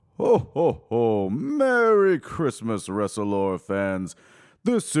Ho, ho, ho. Merry Christmas, WrestleLore fans.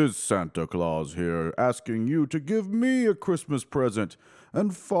 This is Santa Claus here, asking you to give me a Christmas present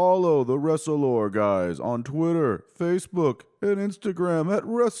and follow the WrestleLore guys on Twitter, Facebook, and Instagram at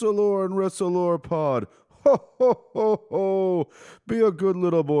WrestleLore and WrestleLore Pod. Ho, ho, ho, ho. Be a good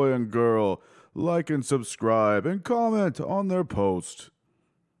little boy and girl. Like and subscribe and comment on their post.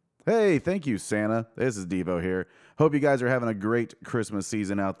 Hey, thank you, Santa. This is Devo here. Hope you guys are having a great Christmas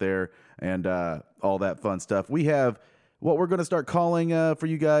season out there and all that fun stuff. We have what we're going to start calling for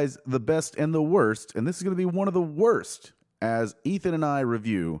you guys the best and the worst, and this is going to be one of the worst as Ethan and I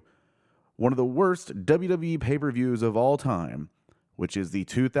review one of the worst WWE pay-per-views of all time, which is the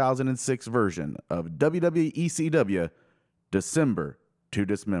 2006 version of WWE ECW, December to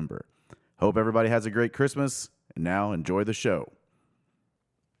Dismember. Hope everybody has a great Christmas, and now enjoy the show.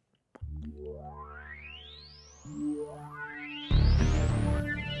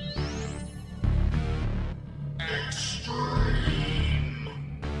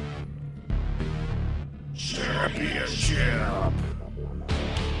 Championship.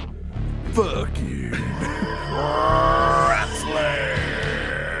 Fuck you. Wrestling.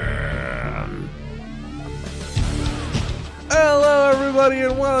 Hello, everybody,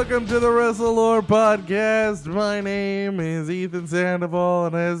 and welcome to the WrestleLore podcast. My name is Ethan Sandoval,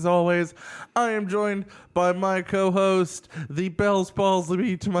 and as always, I am joined by my co-host, the Bell's Balls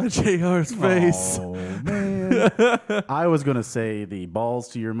Beat to my JR's face. Oh, man. I was going to say the balls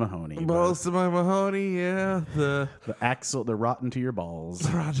to your Mahoney. Balls to my Mahoney, yeah. The axle, the rotten to your balls.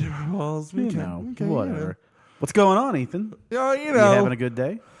 Roger Balls. You know, whatever. What's going on, Ethan? Yeah, you You know. having a good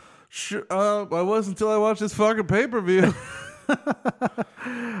day? Sure, I was until I watched this fucking pay-per-view.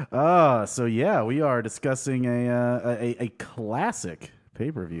 So yeah, we are discussing a classic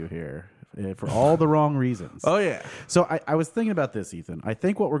pay-per-view here for all the wrong reasons. Oh, yeah. So I was thinking about this, Ethan. I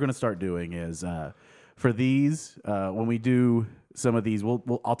think what we're going to start doing is for these, when we do some of these,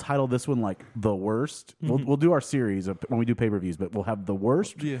 I'll title this one like the worst. Mm-hmm. We'll do our series of, when we do pay-per-views, but we'll have the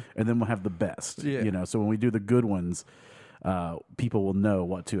worst, Yeah. and then we'll have the best. Yeah. You know, so when we do the good ones, people will know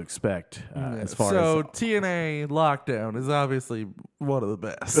what to expect as far so as TNA Lockdown is obviously one of the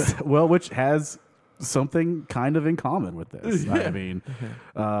best. well, which has something kind of in common with this. I mean,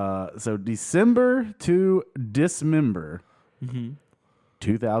 so December to Dismember,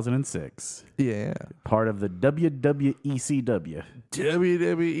 2006. Yeah. Part of the WWECW.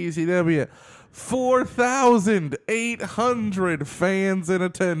 WWECW. 4,800 fans in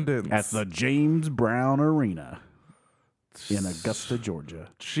attendance. At the James Brown Arena in Augusta, Georgia.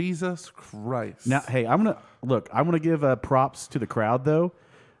 Jesus Christ. Now, hey, I'm gonna give props to the crowd though.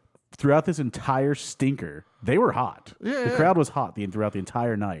 Throughout this entire stinker, they were hot. Yeah, the crowd was hot throughout the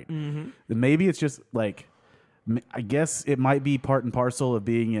entire night. And maybe it's just like, I guess it might be part and parcel of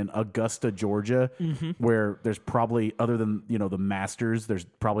being in Augusta, Georgia, where there's probably, other than the Masters, there's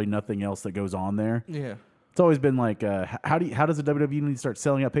probably nothing else that goes on there. Yeah. It's always been like, how does the WWE need to start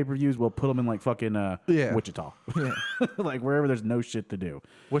selling out pay-per-views? We'll put them in like fucking Wichita, like wherever there's no shit to do.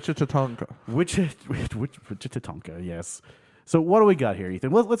 Wichita. Wichita, yes. So what do we got here,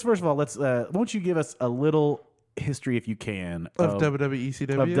 Ethan? Let's first of all, why don't you give us a little history, if you can, of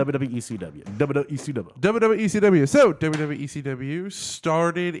WWECW? Of WWECW. WWECW. So, WWECW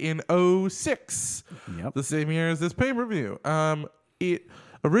started in 2006. Yep. The same year as this pay-per-view.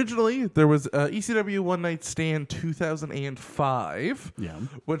 Originally, there was ECW One Night Stand 2005,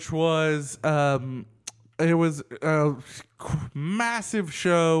 which was it was a massive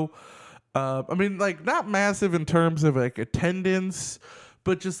show. I mean, like, not massive in terms of like attendance,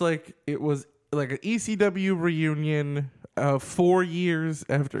 but just like it was like an ECW reunion 4 years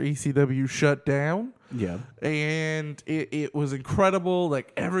after ECW shut down. Yeah. And it was incredible.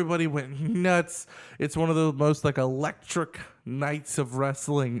 Like, everybody went nuts. It's one of the most like electric nights of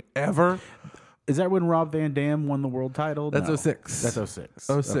wrestling ever. Is that when Rob Van Dam won the world title? That's No. 06. That's 06.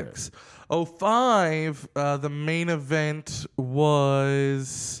 06. 05, the main event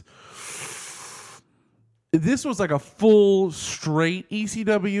was... This was like a full straight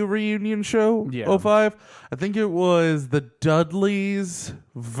ECW reunion show. Yeah. 05. I think it was the Dudleys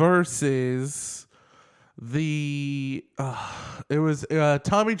versus the it was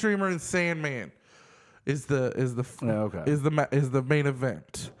Tommy Dreamer and Sandman is the main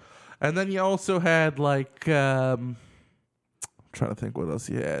event. And then you also had like I'm trying to think what else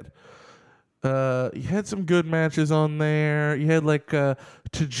you had. You had some good matches on there. You had like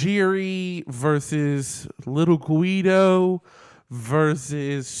Tajiri versus Little Guido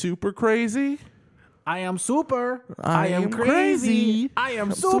versus Super Crazy. I am super. I am crazy. I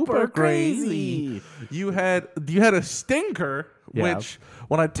am super crazy. You had a stinker, Yeah. which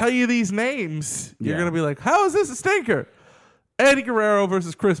when I tell you these names, you're Yeah. gonna be like, "How is this a stinker?" Eddie Guerrero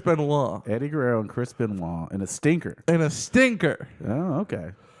versus Chris Benoit Eddie Guerrero and Chris Benoit in a stinker. in a stinker. Oh,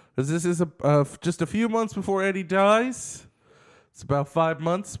 okay. 'Cause this is just a few months before Eddie dies. It's about 5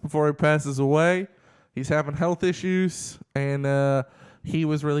 months before he passes away. He's having health issues, and he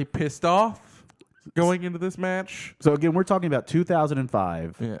was really pissed off going into this match. So again, we're talking about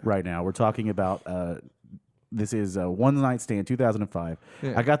 2005 Yeah. right now. We're talking about this is One Night Stand 2005.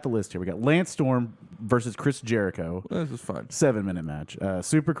 Yeah. I got the list here. We got Lance Storm versus Chris Jericho. This is fun. 7-minute match.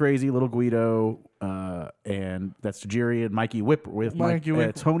 Super Crazy, Little Guido, and that's Jerry and Mikey Whip with Mikey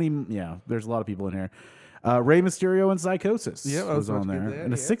Whip. Tony. Yeah, there's a lot of people in here. Rey Mysterio and Psychosis Yeah, I was was about on to get there. that,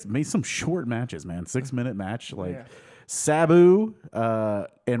 And yeah. made some short matches, man. 6-minute match. Like Yeah. Sabu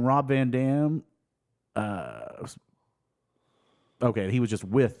and Rob Van Dam. Okay, he was just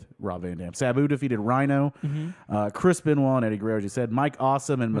with Rob Van Dam. Sabu defeated Rhino. Chris Benoit and Eddie Guerrero, as you said. Mike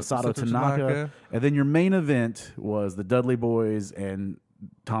Awesome and Masato Tanaka. And then your main event was the Dudley Boys and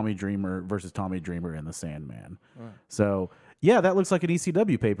Tommy Dreamer versus Tommy Dreamer and the Sandman. So, yeah, that looks like an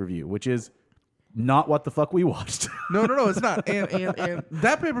ECW pay-per-view, which is not what the fuck we watched. No, it's not. And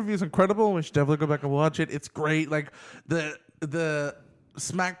that pay-per-view is incredible. We should definitely go back and watch it. It's great. Like the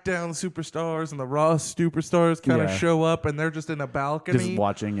SmackDown superstars and the Raw superstars kind of Yeah. show up, and they're just in a balcony. Just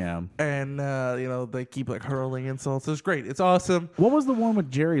watching, yeah. And they keep like hurling insults. It's great. It's awesome. What was the one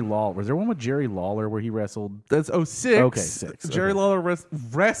with Jerry Lawler? Was there one with Jerry Lawler where he wrestled? That's 06. Okay, 6. Jerry Okay. Lawler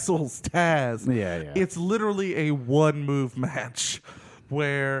wrestles Taz. Yeah. It's literally a one-move match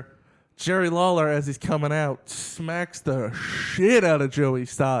where Jerry Lawler, as he's coming out, smacks the shit out of Joey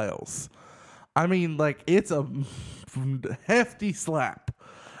Styles. I mean, like, it's a hefty slap.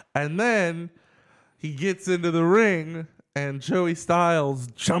 And then he gets into the ring, and Joey Styles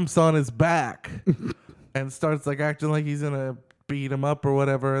jumps on his back and starts, like, acting like he's going to beat him up or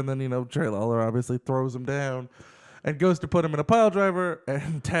whatever. And then, Jerry Lawler obviously throws him down and goes to put him in a pile driver,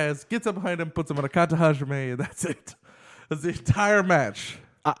 and Taz gets up behind him, puts him in a kata hajime, and that's it. That's the entire match.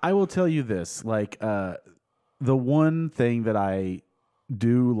 I will tell you this, like, the one thing that I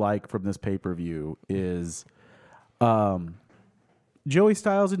do like from this pay-per-view is Joey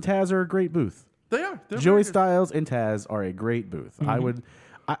Styles and Taz are a great booth. They are. They're Joey very good. Styles and Taz are a great booth. I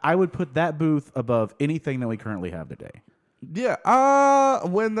would put that booth above anything that we currently have today. Yeah.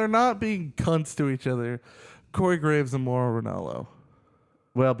 When they're not being cunts to each other, Corey Graves and Mauro Ranallo.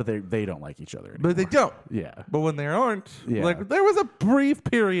 Well, but they don't like each other anymore. But they don't. Yeah. But when they aren't, Yeah. like, there was a brief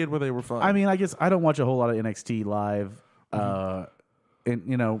period where they were fun. I mean, I guess I don't watch a whole lot of NXT live. And,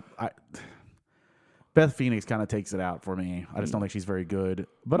 Beth Phoenix kind of takes it out for me. I just don't think she's very good.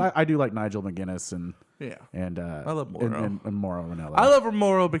 But I do like Nigel McGuinness and I love Mauro. and Mauro Ranallo. I love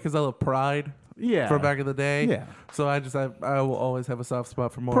Mauro because I love Pride. Yeah. From back in the day. Yeah. So I will always have a soft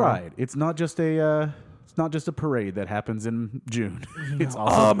spot for Mauro. Pride. It's not just a parade that happens in June. It's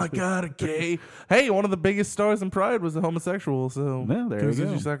also Oh my God, a gay. Hey, one of the biggest stars in Pride was a homosexual. So Yeah, there you go.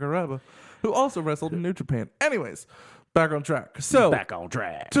 Kazuchi Sakuraba, who also wrestled in New Japan. Anyways, back on track. So back on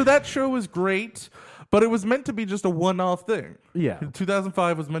track. So that show was great, but it was meant to be just a one-off thing. Yeah.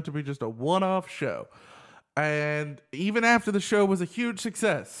 2005 was meant to be just a one-off show. And even after the show was a huge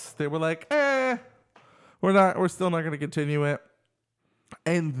success, they were like, we're still not going to continue it.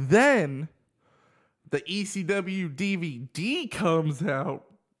 And then the ECW DVD comes out,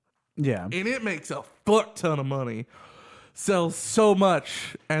 Yeah. and it makes a fuck ton of money. Sells so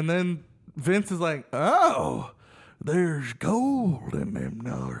much. And then Vince is like, oh, there's gold in them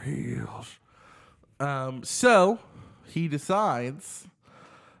dollar heels. So he decides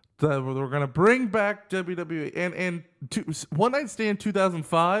that we're going to bring back WWE. And One Night Stand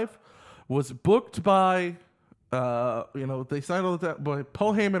 2005 was booked by, they signed all that by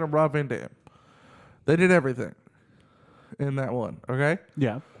Paul Heyman and Rob Van Dam. They did everything in that one. Okay.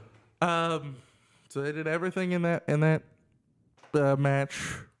 Yeah. So they did everything in that match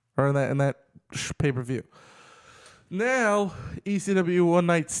or in that pay-per-view. Now, ECW One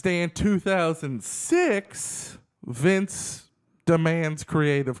Night Stand 2006, Vince demands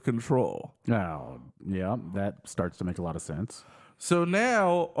creative control. Oh, yeah. That starts to make a lot of sense. So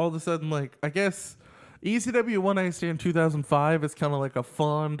now, all of a sudden, like, I guess ECW One Night Stand 2005 is kind of like a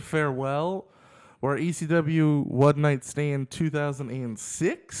fond farewell, where ECW One Night Stand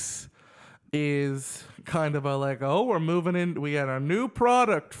 2006 is kind of a like, oh, we're moving in. We got a new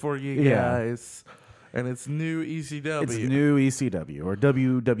product for you guys. And it's new ECW. It's new ECW or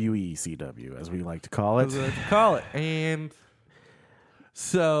WWE ECW, as we like to call it. As we like to call it. And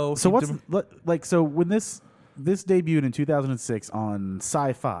So so when this debuted in 2006 on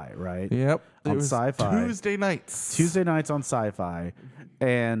Sci-Fi, right? Yep. On It was Sci-Fi. Tuesday nights. Tuesday nights on Sci-Fi.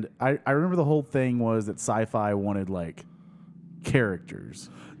 And I remember the whole thing was that Sci-Fi wanted like characters.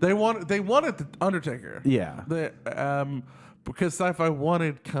 They wanted the Undertaker. Yeah. Because Sci-Fi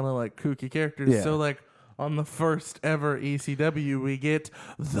wanted kind of like kooky characters. Yeah. So like on the first ever ECW, we get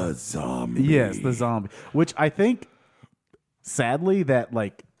the Zombie. Yes, the Zombie. Which I think, sadly, that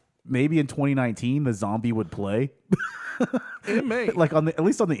like maybe in 2019 the Zombie would play. It may. Like at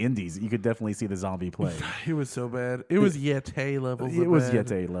least on the indies, you could definitely see the Zombie play. It was so bad. It was Yeti levels. It was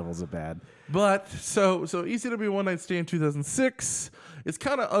Yeti levels of bad. But so ECW One Night Stand 2006 is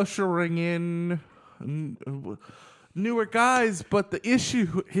kind of ushering in newer guys, but the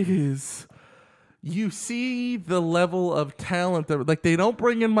issue is you see the level of talent that like they don't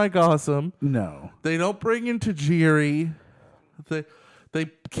bring in Mike Awesome. No. They don't bring in Tajiri. They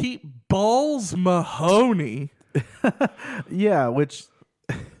keep Balls Mahoney. Yeah, which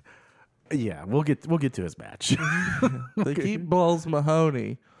we'll get to his match. They keep Balls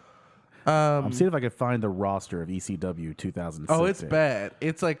Mahoney. I'm seeing if I can find the roster of ECW 2006. Oh, it's bad.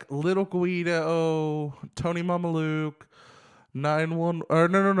 It's like Little Guido, Tony Mamaluke, 9-1 or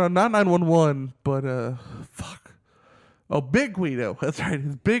no, not 911, but fuck. Oh, Big Guido. That's right.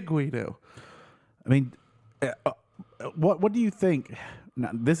 It's Big Guido. I mean, what do you think?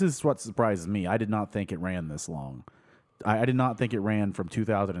 Now, this is what surprises me. I did not think it ran this long. I did not think it ran from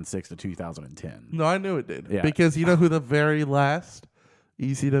 2006 to 2010. No, I knew it did. Yeah. Because you know who the very last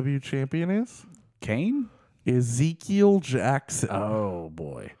ECW champion is? Kane? Ezekiel Jackson. Oh,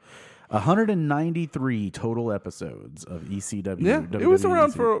 boy. 193 total episodes of ECW. Yeah, it was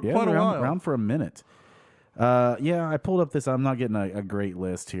around for quite a while. Around for a minute. I pulled up this. I'm not getting a great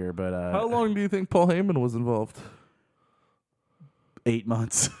list here, but... How long do you think Paul Heyman was involved? 8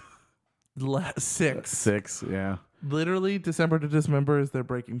 months. 6. 6, yeah. Literally, December to Dismember is their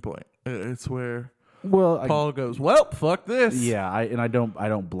breaking point. It's where Well, Paul goes, well, fuck this. Yeah, I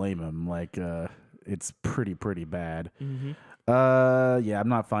don't blame him. Like, it's pretty bad. Mm-hmm. I'm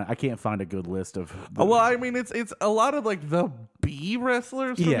not I can't find a good list of. Well, I mean, it's a lot of like the B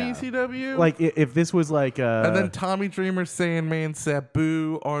wrestlers from ECW. Like if this was like, and then Tommy Dreamer, Sandman,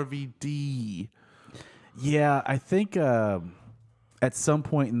 Sabu, RVD. Yeah, I think at some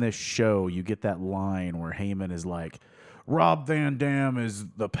point in this show, you get that line where Heyman is like, Rob Van Dam is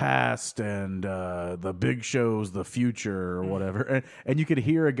the past and the Big Show's the future or whatever. And you could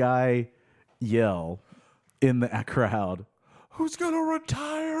hear a guy yell in the crowd, who's going to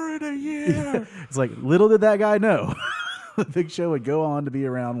retire in a year? It's like, little did that guy know. The Big Show would go on to be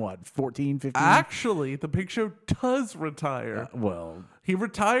around, what, 14, 15? Actually, the Big Show does retire. He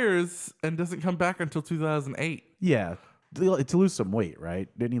retires and doesn't come back until 2008. Yeah. To lose some weight, right?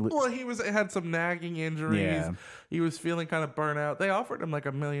 Didn't he? Well, he had some nagging injuries. Yeah. He was feeling kind of burnt out. They offered him like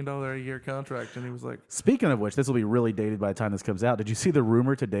 $1 million a year contract, and he was like... Speaking of which, this will be really dated by the time this comes out. Did you see the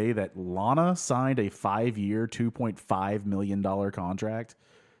rumor today that Lana signed a 5-year, $2.5 million contract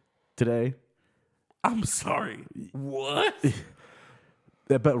today? I'm sorry. What?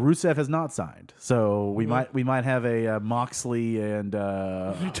 But Rusev has not signed, so we might have a Moxley and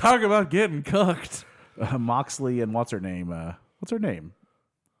you talk about getting cucked. Moxley and what's her name? Renee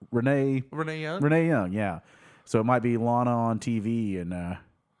Young. Renee Young, yeah. So it might be Lana on TV and I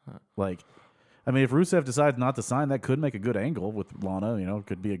mean, if Rusev decides not to sign, that could make a good angle with Lana. You know, it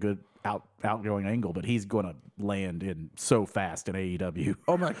could be a good outgoing angle, but he's going to land in so fast in AEW.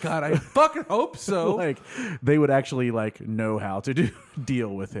 Oh my god, I fucking hope so. Like they would actually like know how to deal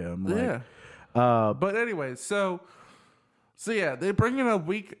with him. Yeah. But anyway, so yeah, they bring in a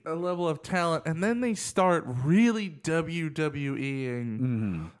weak level of talent, and then they start really WWEing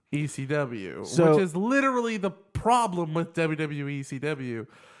ECW, which is literally the problem with WWE ECW.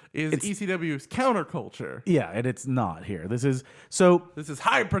 Is ECW's counterculture. Yeah, and it's not here. This is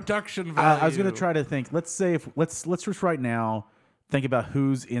high production value. I was going to try to think. Let's say let's just right now think about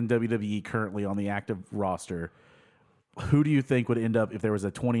who's in WWE currently on the active roster. Who do you think would end up if there was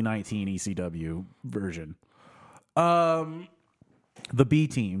a 2019 ECW version? The B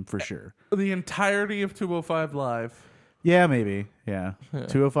team for sure. The entirety of 205 Live. Yeah, maybe. Yeah.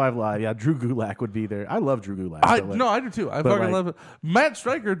 205 Live. Yeah, Drew Gulak would be there. I love Drew Gulak. I do too. I fucking love it. Matt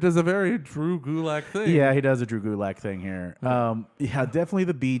Stryker does a very Drew Gulak thing. Yeah, he does a Drew Gulak thing here. Yeah, definitely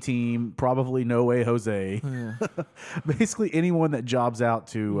the B team. Probably No Way Jose. Yeah. Basically anyone that jobs out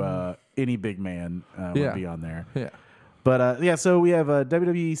to any big man would be on there. Yeah. But so we have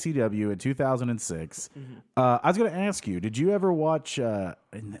WWE CW in 2006. I was going to ask you, did you ever watch?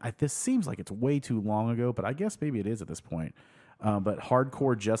 And this seems like it's way too long ago, but I guess maybe it is at this point. but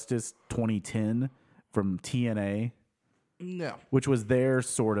Hardcore Justice 2010 from TNA, No. which was their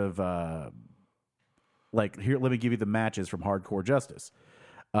sort of here. Let me give you the matches from Hardcore Justice.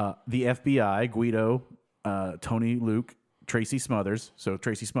 The FBI, Guido, Tony Luke, Tracy Smothers. So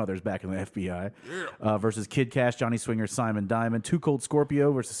Tracy Smothers back in the FBI versus Kid Cash, Johnny Swinger, Simon Diamond. Too Cold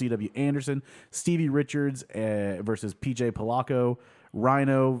Scorpio versus C.W. Anderson. Stevie Richards versus P.J. Polacco.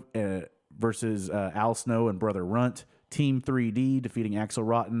 Rhino versus Al Snow and Brother Runt. Team 3D defeating Axel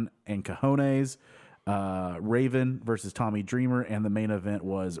Rotten and Cajones. Raven versus Tommy Dreamer, and the main event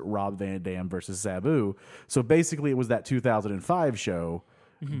was Rob Van Dam versus Sabu. So basically, it was that 2005 show,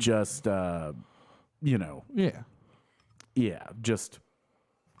 just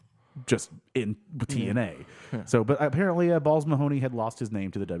just in TNA. Yeah. So, but apparently, Balls Mahoney had lost his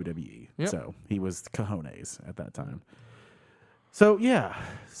name to the WWE, Yep. so he was Cajones at that time. So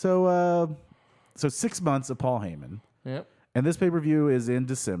so 6 months of Paul Heyman. Yep. And this pay-per-view is in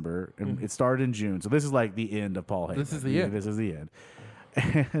December, and it started in June. So this is like the end of Paul Heyman. This is the end. This is the end.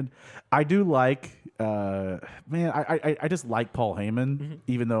 And I do like, I just like Paul Heyman,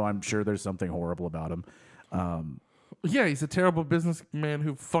 even though I'm sure there's something horrible about him. Yeah, he's a terrible businessman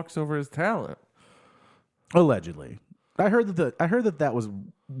who fucks over his talent. Allegedly. I heard that was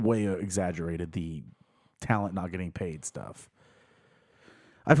way exaggerated, the talent not getting paid stuff.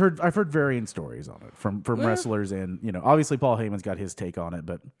 I've heard varying stories on it from wrestlers, and obviously Paul Heyman's got his take on it,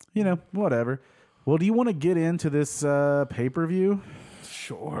 but whatever. Well, do you want to get into this pay-per-view?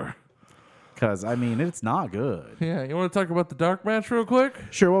 Sure. Because it's not good. Yeah, you want to talk about the dark match real quick?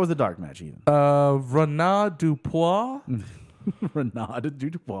 Sure. What was the dark match, Ethan? Renat Dupois. Renat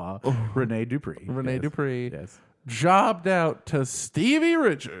Dupois. Rene Dupree. Rene Dupree. Yes. Jobbed out to Stevie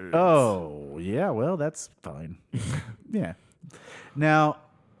Richards. Oh, yeah. Well, that's fine. Yeah. Now,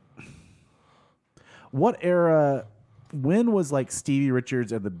 what era? When was Stevie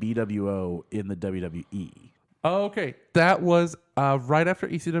Richards and the BWO in the WWE? Okay, that was right after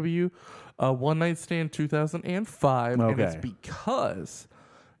ECW, One Night Stand 2005, and it's Okay. because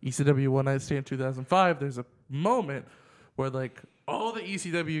ECW One Night Stand 2005. There's a moment where all the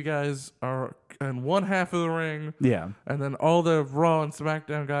ECW guys are in one half of the ring, Yeah. and then all the Raw and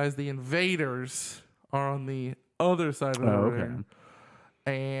SmackDown guys, the Invaders, are on the other side of the ring.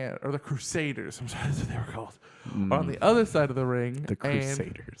 Or the Crusaders, I'm sorry, that's what they were called, are on the other side of the ring. The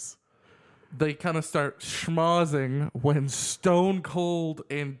Crusaders. They kind of start schmozzing when Stone Cold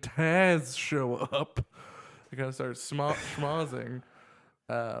and Taz show up. They kind of start schmozzing.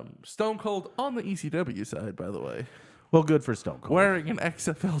 Stone Cold on the ECW side, by the way. Well, good for Stone Cold. Wearing an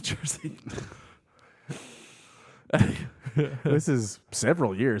XFL jersey. This is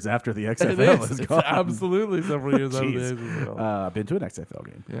several years after the XFL is It's gone. absolutely several years out of the Jeez. XFL. Been to an XFL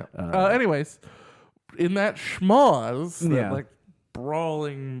game. Yeah. Anyways, in that schmoz, that Yeah.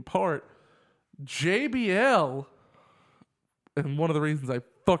 brawling part, JBL, and one of the reasons I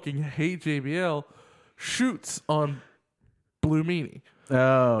fucking hate JBL, shoots on Blue Meanie.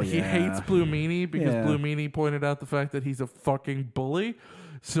 Oh, yeah. He hates Blue Meanie because Yeah. Blue Meanie pointed out the fact that he's a fucking bully.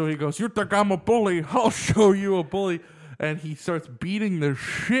 So he goes, "You think I'm a bully? I'll show you a bully." And he starts beating the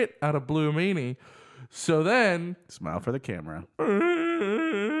shit out of Blue Meanie. So then... Smile for the camera.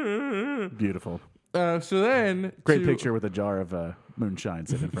 Beautiful. So then... Great picture with a jar of moonshine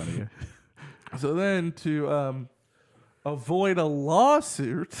sitting in front of you. So then to avoid a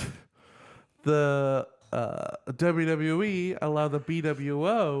lawsuit, the WWE allow the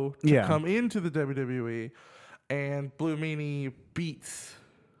BWO to come into the WWE, and Blue Meanie beats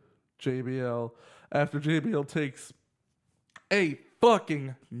JBL after JBL takes a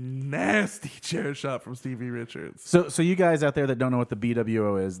fucking nasty chair shot from Stevie Richards. So you guys out there that don't know what the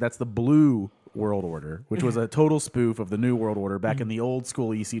BWO is, that's the Blue World Order, which was a total spoof of the New World Order back in the old school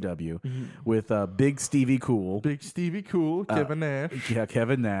ECW with Big Stevie Cool. Big Stevie Cool, Kevin Nash. Yeah,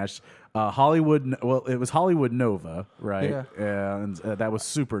 Kevin Nash. Hollywood, well, it was Hollywood Nova, right? Yeah. And that was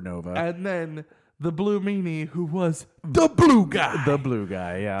Supernova. And then the Blue Meanie, who was the blue guy. The blue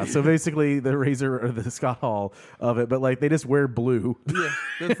guy, yeah. So basically the Razor or the Scott Hall of it, but they just wear blue. Yeah,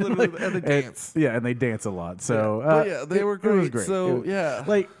 that's literally, and they dance. And they dance a lot. So they were great. It was great. So yeah.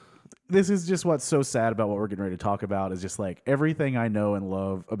 This is just what's so sad about what we're getting ready to talk about is just everything I know and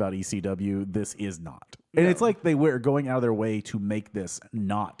love about ECW, this is not. And it's they were going out of their way to make this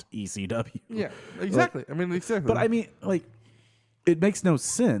not ECW. Yeah, exactly. Exactly. But it makes no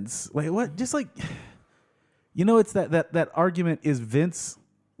sense. What? Just it's that argument, is Vince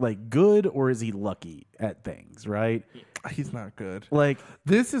good or is he lucky at things, right? He's not good. Like,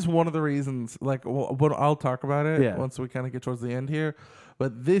 This is one of the reasons, like, what I'll talk about it Yeah. once we kind of get towards the end here.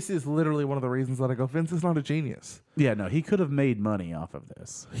 But this is literally one of the reasons that I go, Vince is not a genius. yeah, no, he could have made money off of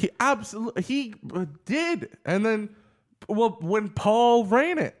this. He absolutely did. And then, well, when Paul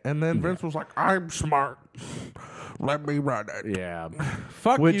ran it, and then Vince was like, I'm smart. Let me run it. Yeah.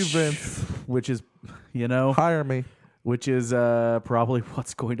 Fuck you, Vince. Which is, you know, Hire me. which is probably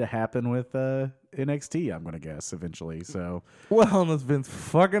what's going to happen with NXT, I'm going to guess, eventually. So, Well, unless Vince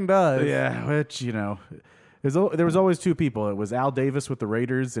fucking does. yeah, which, you know, there was always two people. It was Al Davis with the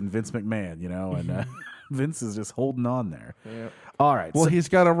Raiders and Vince McMahon, you know, and Vince is just holding on there. Yeah. All right. Well, so he's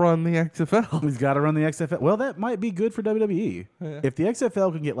got to run the XFL. he's got to run the XFL. Well, that might be good for WWE. Yeah. If the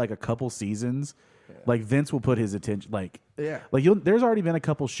XFL can get like a couple seasons, like Vince will put his attention, like there's already been a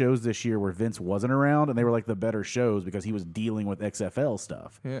couple shows this year where Vince wasn't around, and they were like the better shows because he was dealing with XFL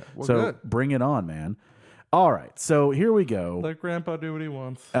stuff. Yeah, well, so good. bring it on, man. All right, so here we go. Let Grandpa do what he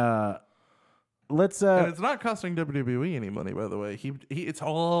wants. Let's. And it's not costing WWE any money, by the way. He it's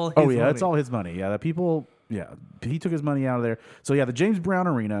all his Oh yeah, money. it's all his money. Yeah, the people. Yeah, he took his money out of there. So yeah, the James Brown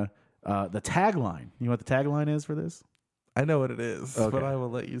Arena. The tagline. You know what the tagline is for this? I know what it is, Okay. but I will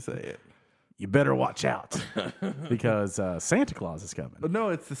let you say it. You better watch out because Santa Claus is coming. No,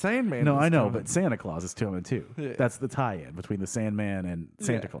 it's the Sandman. No, that's I know, coming. but Santa Claus is coming too. Yeah. That's the tie-in between the Sandman and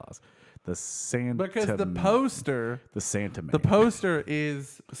Santa Claus. The Santa because the poster the Santa Man. The poster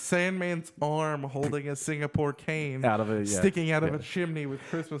is Sandman's arm holding a Singapore cane Out of a- yeah, sticking out of yeah. a chimney with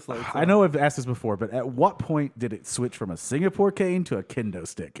Christmas lights. I know I've asked this before, but at what point did it switch from a Singapore cane to a kendo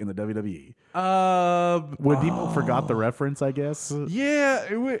stick in the WWE? When people forgot the reference, I guess. Yeah,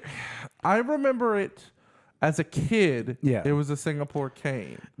 I remember it as a kid. Yeah. It was a Singapore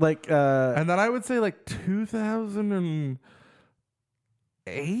cane. Like, And then I would say like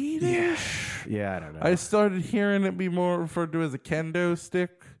 2008-ish. yeah, I don't know. I started hearing it be more referred to as a kendo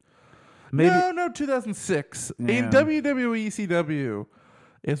stick. Maybe No, 2006. Yeah. In WWE ECW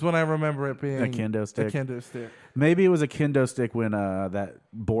is when I remember it being A kendo stick. A kendo stick. maybe it was a kendo stick when that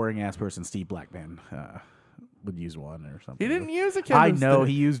boring ass person Steve Blackman would use one or something. He didn't use a kendo I know stick.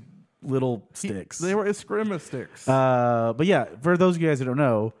 he used little sticks. They were Eskrima sticks. But yeah, for those of you guys who don't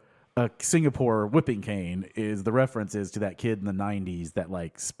know, a Singapore whipping cane is the reference is to that kid in the 90s that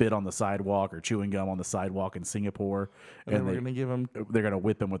like spit on the sidewalk or chewing gum on the sidewalk in Singapore, and we're gonna give him. they're gonna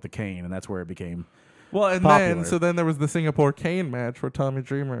whip him with the cane, and that's where it became. Well, and popular. then there was the Singapore cane match where Tommy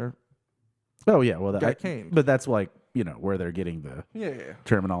Dreamer. Oh yeah, well Got caned. but that's like where they're getting the Yeah.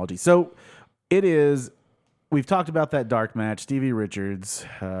 terminology. So it is. We've talked about that dark match, Stevie Richards,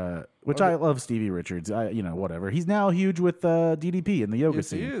 which I love Stevie Richards. Whatever. He's now huge with DDP in the yoga Yes,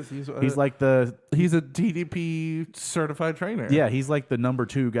 he scene. is. He's like the He's a DDP certified trainer. yeah. He's like the number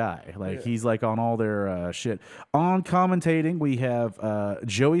 2 guy. Like he's like on all their shit. On commentating, we have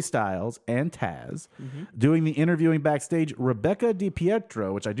Joey Styles and Taz doing the interviewing backstage. Rebecca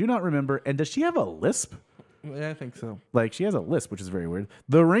DiPietro, which I do not remember, and does she have a lisp? Yeah, I think so. Like she has a lisp, which is very weird.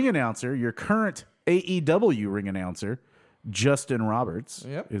 The ring announcer, your current AEW ring announcer, Justin Roberts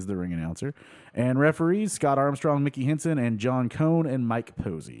is the ring announcer. And referees, Scott Armstrong, Mickey Henson, and John Cone and Mike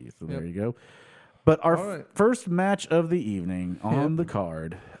Posey. So there you go. But our first match of the evening on the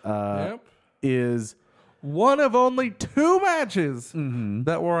card is one of only 2 matches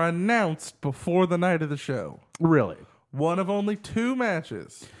that were announced before the night of the show. really. One of only 2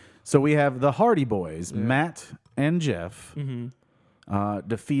 matches. So we have the Hardy Boys, Matt and Jeff,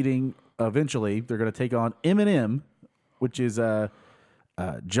 defeating, eventually, they're going to take on Eminem, which is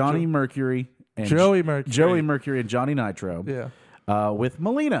Johnny Mercury and Joey Mercury. Joey Mercury and Johnny Nitro. Yeah. With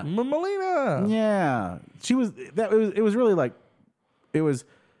Melina. Melina. Yeah. She was it was really like it was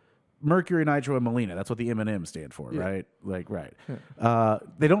Mercury, Nitro, and Melina. That's what the M&M stand for, right? Like right.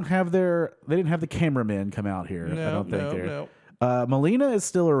 They didn't have the cameramen come out here. I don't think no. Melina is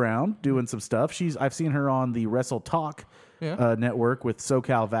still around doing some stuff. I've seen her on the Wrestle Talk network with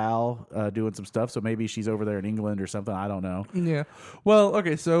SoCal Val doing some stuff. So maybe she's over there in England or something. I don't know. Yeah. Well,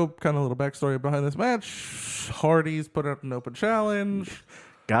 okay, so kind of a little backstory behind this match. Hardy's put out an open challenge.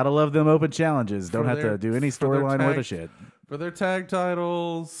 Gotta love them open challenges. Don't have to do any for their storyline with a tag- shit. For their tag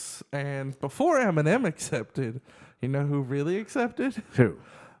titles. And before Eminem accepted, you know who really accepted? Who?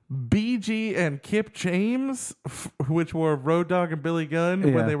 BG and Kip James, which were Road Dogg and Billy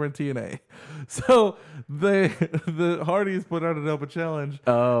Gunn when they were in TNA. So the Hardys put out an open challenge.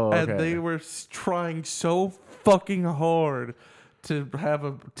 Oh, okay. And they were trying so fucking hard to have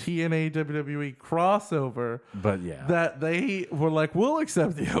a TNA WWE crossover. But yeah. That they were like, we'll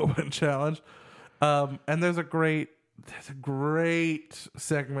accept the open challenge. And there's a great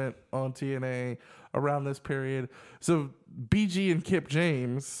segment on TNA around this period. So BG and Kip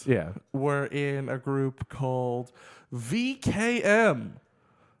James were in a group called VKM.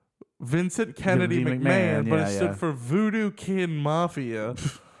 Vincent Kennedy McMahon, but it stood for Voodoo Kin Mafia.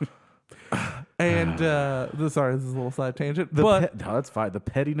 And sorry, this is a little side tangent. No, that's fine. The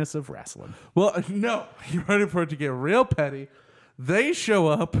pettiness of wrestling. Well, no, you're ready for it to get real petty. They show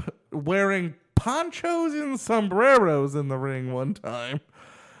up wearing ponchos and sombreros in the ring one time,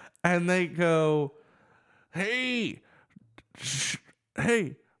 and they go, "Hey,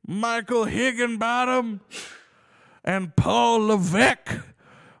 Michael Higginbottom and Paul Levesque.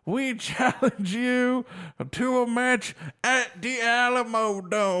 We challenge you to a match at the Alamo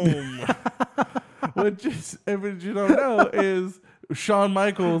Dome." Which is, if you don't know, is Shawn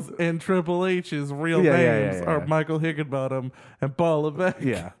Michaels and Triple H's real names are Michael Higginbottom and Paul Levesque.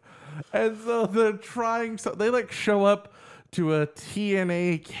 Yeah. And so they're trying, so they like show up to a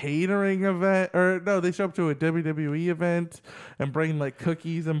TNA catering event, or no, they show up to a WWE event and bring like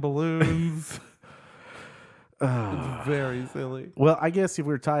cookies and balloons. It's very silly. Well, I guess if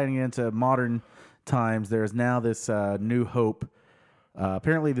we're tying into modern times, there's now this new hope.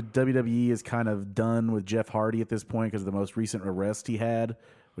 Apparently, the WWE is kind of done with Jeff Hardy at this point because of the most recent arrest he had,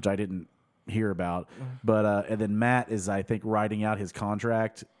 which I didn't hear about. But and then Matt is, I think, writing out his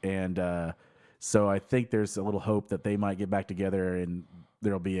contract, and so I think there's a little hope that they might get back together and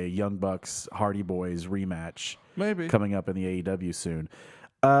there'll be a Young Bucks Hardy Boys rematch, maybe coming up in the AEW soon.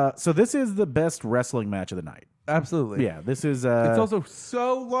 So this is the best wrestling match of the night. Absolutely. Yeah, this is... it's also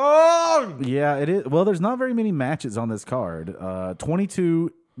so long! Yeah, it is. Well, there's not very many matches on this card.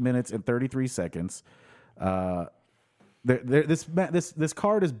 22 minutes and 33 seconds. This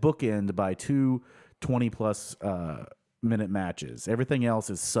card is bookended by two 20-plus minute matches. Everything else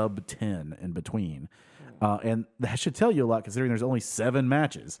is sub 10 in between. And that should tell you a lot considering there's only 7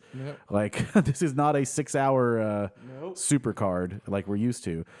 matches. Yep. Like, this is not a 6-hour super card like we're used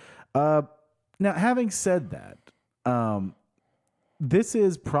to. Now, having said that, this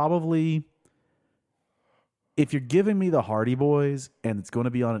is probably, if you're giving me the Hardy Boys and it's going to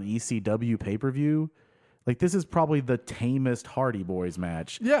be on an ECW pay-per-view, like this is probably the tamest Hardy Boys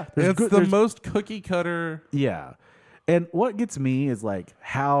match. Yeah, it's the most cookie cutter. Yeah. And what gets me is like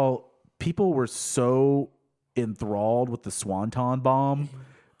how people were so enthralled with the Swanton Bomb,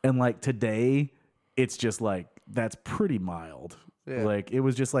 and like today it's just like that's pretty mild. Yeah. Like it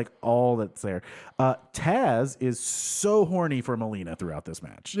was just like all that's there. Taz is so horny for Melina throughout this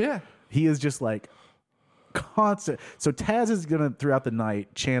match. Yeah, he is just like constant. So Taz is gonna throughout the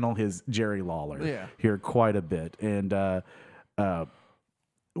night channel his Jerry Lawler here quite a bit. And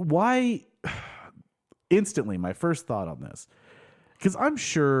why? Instantly, my first thought on this, because I'm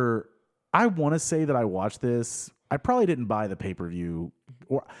sure I want to say that I watched this. I probably didn't buy the pay-per-view.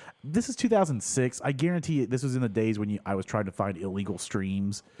 Or this is 2006. I guarantee this was in the days when I was trying to find illegal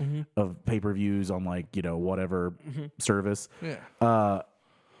streams of pay-per-views on like, whatever service. Yeah.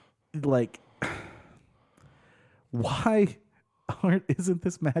 Like, why isn't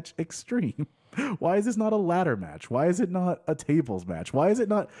this match extreme? Why is this not a ladder match? Why is it not a tables match? Why is it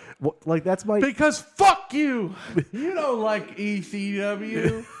not like that's my... Because fuck you. You don't like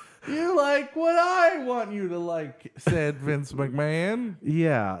ECW. You like what I want you to like, said Vince McMahon.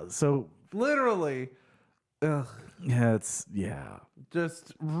 Yeah, so... Literally. Ugh. Yeah,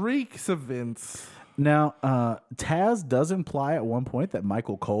 just reeks of Vince. Now, Taz does imply at one point that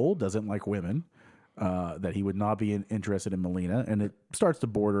Michael Cole doesn't like women, that he would not be interested in Melina, and it starts to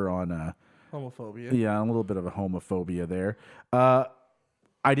border on... homophobia. Yeah, a little bit of a homophobia there.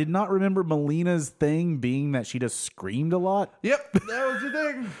 I did not remember Melina's thing being that she just screamed a lot. Yep, that was the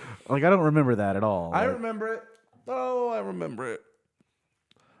thing. Like, I don't remember that at all. I remember it. Oh, I remember it.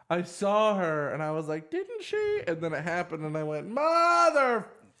 I saw her, and I was like, didn't she? And then it happened, and I went, mother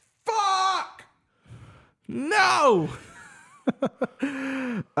fuck! No!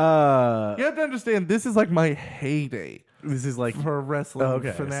 You have to understand, this is like my heyday. This is like... for wrestling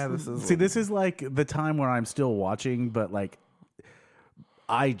fanaticism. See, this is like the time where I'm still watching, but like...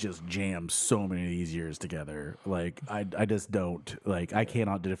 I just jam so many of these years together. Like I just don't like. I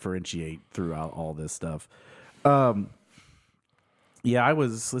cannot differentiate throughout all this stuff. Yeah,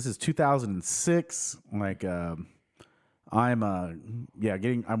 this is 2006. Like I'm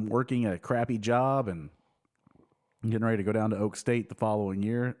working at a crappy job and getting ready to go down to Oak State the following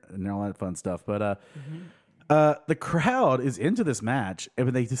year and all that fun stuff. But the crowd is into this match, and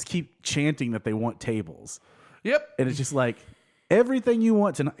they just keep chanting that they want tables. Yep, and it's just like. Everything you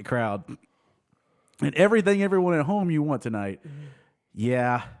want tonight, crowd, and everything everyone at home you want tonight,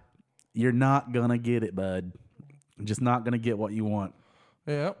 yeah, you're not going to get it, bud. You're just not going to get what you want.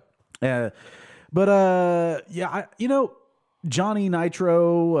 Yeah. But Johnny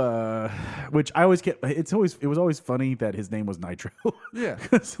Nitro, which I always kept. It was always funny that his name was Nitro. Yeah.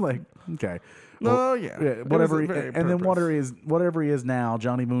 It's like, okay. No, yeah. Whatever. It was a very And then purpose. whatever he is now,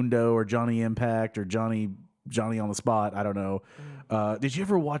 Johnny Mundo or Johnny Impact or Johnny on the Spot. I don't know. Did you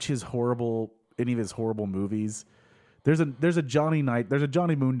ever watch any of his horrible movies? There's a Johnny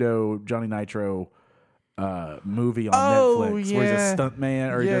Mundo, Johnny Nitro movie on Netflix where he's a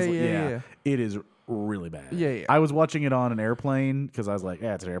stuntman or he does. Yeah. It is really bad. Yeah. I was watching it on an airplane because I was like,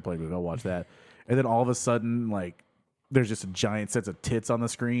 it's an airplane movie. I'll watch that. And then all of a sudden, like, there's just a giant sets of tits on the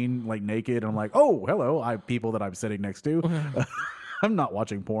screen, like naked. And I'm like, oh, hello, people that I'm sitting next to. I'm not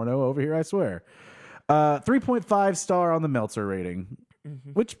watching porno over here, I swear. 3.5 star on the Meltzer rating,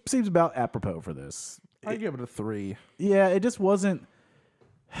 which seems about apropos for this. I give it a 3. Yeah, it just wasn't.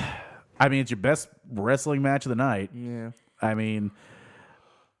 I mean, it's your best wrestling match of the night. Yeah. I mean,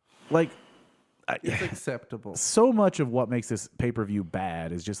 like, It's acceptable. so much of what makes this pay-per-view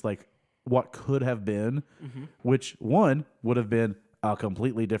bad is just like what could have been, which one would have been a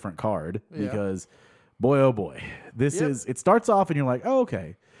completely different card because boy, oh boy, it starts off and you're like, oh,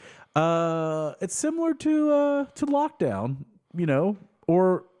 okay. It's similar to Lockdown,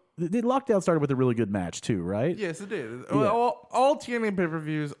 or the Lockdown started with a really good match too, right? Yes, it did. All TNA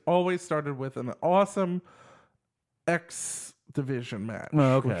pay-per-views always started with an awesome X division match,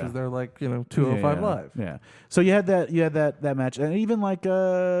 which is their 205 Live. Yeah. So you had that match, and even like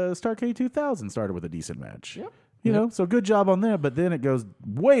Starrcade 2000 started with a decent match. Yep. You know, so good job on there, but then it goes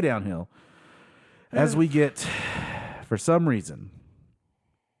way downhill as we get, for some reason,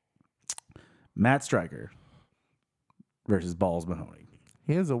 Matt Striker versus Balls Mahoney.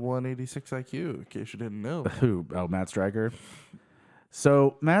 He has a 186 IQ, in case you didn't know. Who? Oh, Matt Striker.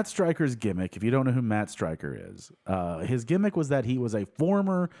 So Matt Striker's gimmick, if you don't know who Matt Striker is, his gimmick was that he was a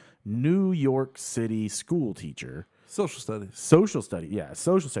former New York City school teacher. Social studies. Social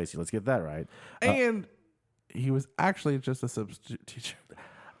studies. Let's get that right. And he was actually just a substitute teacher.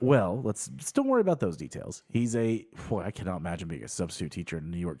 Well, don't worry about those details. I cannot imagine being a substitute teacher in a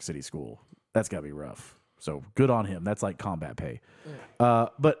New York City school. That's got to be rough. So good on him. That's like combat pay.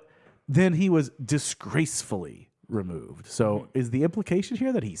 But then he was disgracefully removed. So is the implication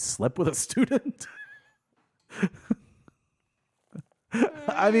here that he slept with a student?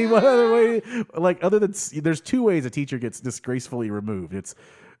 I mean, what other way? Like, other than there's 2 ways a teacher gets disgracefully removed. It's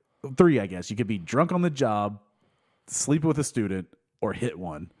 3, I guess. You could be drunk on the job, sleep with a student, or hit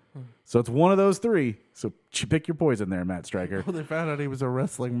one. So it's one of those 3. So pick your poison there, Matt Striker. Well, they found out he was a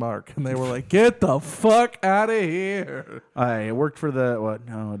wrestling mark, and they were like, "Get the fuck out of here!" It worked for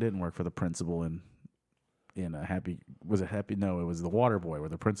No, it didn't work for the principal in a Happy. Was it Happy? No, it was the Water Boy, where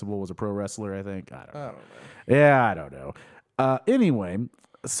the principal was a pro wrestler. I think. I don't know. Yeah, I don't know. Anyway,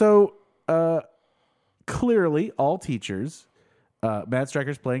 so clearly, all teachers. Matt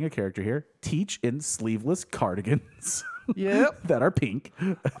Striker's playing a character here. Teach in sleeveless cardigans. Yep. That are pink.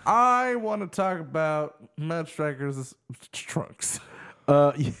 I want to talk about Matt Striker's trunks.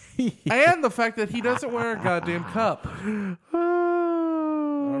 And the fact that he doesn't wear a goddamn cup. I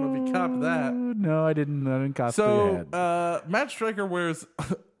don't know if he copped that. No, I didn't cop So, Matt Striker wears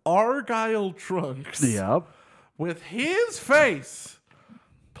Argyle trunks. Yep. With his face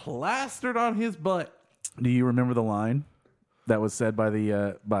plastered on his butt. Do you remember the line that was said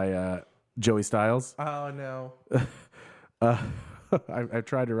by Joey Styles? Oh, no. I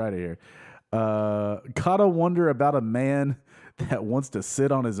tried to write it here. Gotta wonder about a man that wants to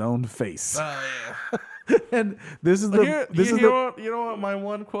sit on his own face. Oh, yeah. And this is the. You know what my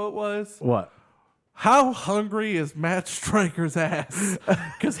one quote was? What? How hungry is Matt Striker's ass?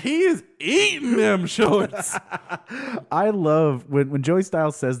 Because he is eating them shorts. I love when Joey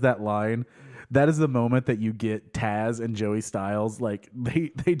Styles says that line. That is the moment that you get Taz and Joey Styles, like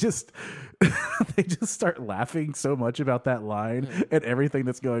they just they just start laughing so much about that line and everything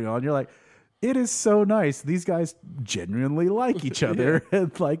that's going on. You're like, it is so nice. These guys genuinely like each other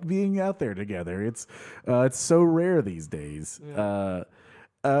and like being out there together. It's so rare these days. Yeah.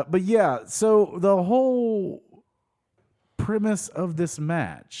 But yeah, so the whole premise of this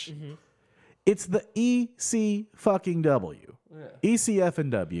match, it's the ECW, ECF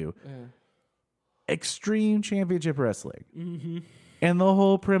and W. Extreme Championship Wrestling. And the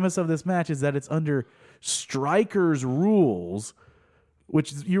whole premise of this match is that it's under Striker's rules,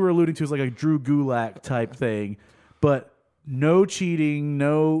 which you were alluding to is like a Drew Gulak type thing, but no cheating,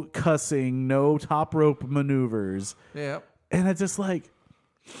 no cussing, no top rope maneuvers. Yeah. And it's just like,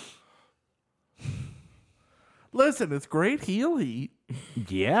 listen, it's great heel heat.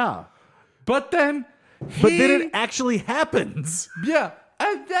 yeah. But then But then it actually happens. Yeah.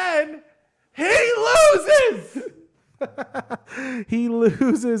 And then He loses. He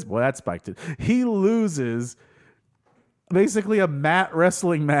loses. Well, that spiked it. He loses basically a mat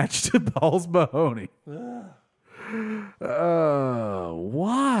wrestling match to Balls Mahoney.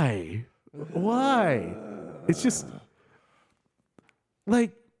 Why? Why? It's just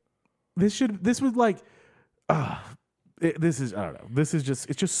like this was like this is I don't know. This is just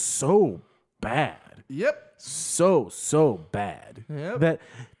it's just so bad. Yep. So bad. Yep. That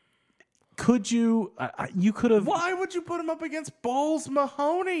could you you could have. Why would you put him up against Balls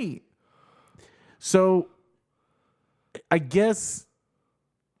Mahoney? So I guess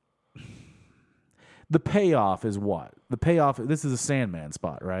the payoff is what? The payoff, this is a Sandman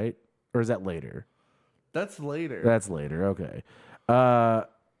spot, right? Or is that later? That's later. That's later. Okay.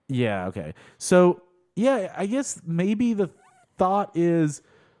 Yeah, okay. So, yeah, I guess maybe the thought is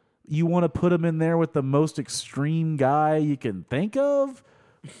you want to put him in there with the most extreme guy you can think of,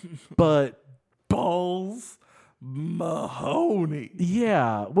 but Balls Mahoney.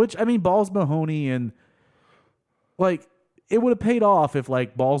 yeah, which I mean Balls Mahoney and like it would have paid off if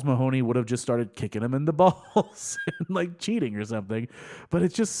like Balls Mahoney would have just started kicking him in the balls and like cheating or something. But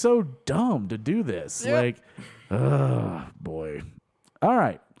it's just so dumb to do this. Yep. Like, oh boy. All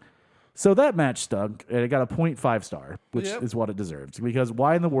right. So that match stunk and it got a 0.5 star, which Yep. is what it deserves. Because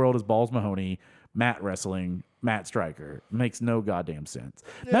why in the world is Balls Mahoney mat wrestling Matt Stryker? Makes no goddamn sense.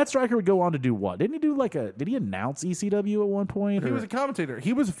 Yeah. Matt Stryker would go on to do what? Didn't he do like did he announce ECW at one point? He or- was a commentator.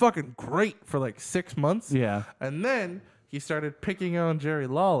 He was fucking great for like 6 months. Yeah. And then he started picking on Jerry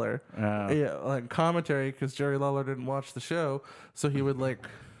Lawler. Yeah, like commentary because Jerry Lawler didn't watch the show. So he would like,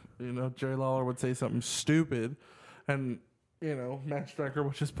 Jerry Lawler would say something stupid. And, Matt Stryker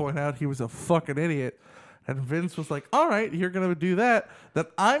would just point out he was a fucking idiot. And Vince was like, all right, you're going to do that. Then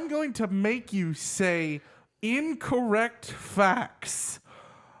I'm going to make you say incorrect facts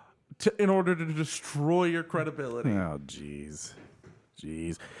in order to destroy your credibility. Oh, jeez.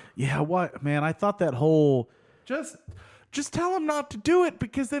 Yeah, what? Man, I thought that whole... Just tell him not to do it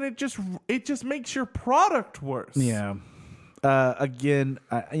because then it just makes your product worse. Yeah. Again,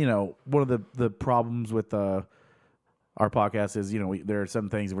 one of the problems with our podcast is, there are some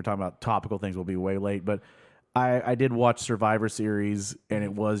things, if we're talking about topical things, we'll be way late. But I did watch Survivor Series, and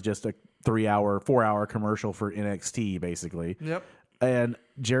it was just a 4-hour commercial for NXT, basically. Yep. And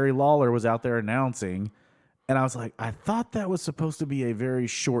Jerry Lawler was out there announcing, and I was like, I thought that was supposed to be a very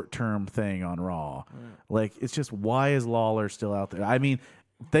short-term thing on Raw. Like, it's just, why is Lawler still out there? I mean,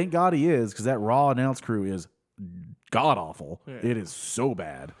 thank God he is, because that Raw announce crew is god-awful. Yeah. It is so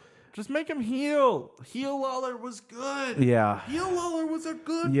bad. Just make him heel. Heel Lawler was good. Yeah. Heel Lawler was a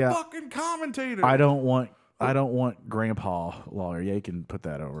good Yeah. fucking commentator. I don't want Grandpa Lawler. Yeah, you can put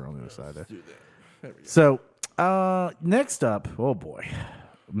that over on the other side there. do that. There we go. So, next up, oh boy.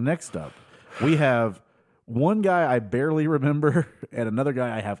 Next up, we have one guy I barely remember and another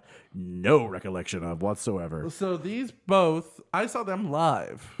guy I have no recollection of whatsoever. So these both, I saw them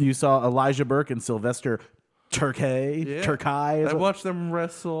live. You saw Elijah Burke and Sylvester Turkey. Yeah. Turkey. I watched them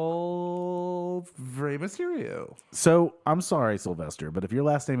wrestle Rey Mysterio. So, I'm sorry, Sylvester, but if your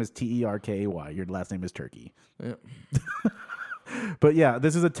last name is Terkay, your last name is Turkey. Yeah. But yeah,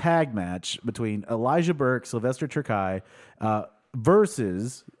 this is a tag match between Elijah Burke, Sylvester Turkey,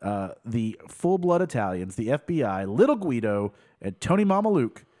 versus the Full Blood Italians, the FBI, Little Guido, and Tony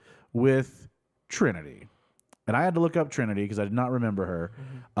Mamaluke with Trinity. And I had to look up Trinity because I did not remember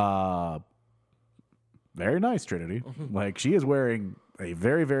her. Very nice, Trinity. Like, she is wearing a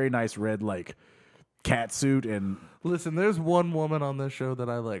very, very nice red, like, cat suit. And Listen, there's one woman on this show that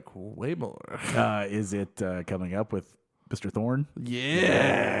I like way more. is it coming up with Mr. Thorne?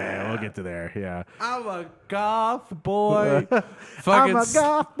 Yeah. We'll get to there. Yeah. I'm a goth boy. I'm Fucking a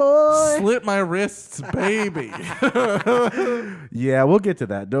goth boy. slit my wrists, baby. Yeah, we'll get to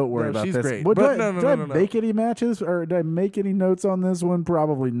that. Don't worry No, about she's this. great. What, But did no, I no. make any matches or did I make any notes on this one?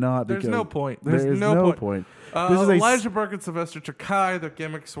 Probably not. There's because no point. There is no point. This is Elijah Burke and Sylvester Turkey, the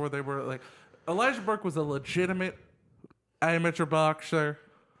gimmicks where they were like, Elijah Burke was a legitimate amateur boxer.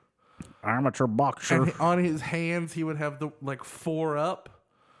 amateur boxer. And on his hands, he would have the 4 up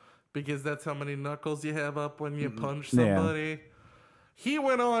because that's how many knuckles you have up when you punch Yeah. somebody. He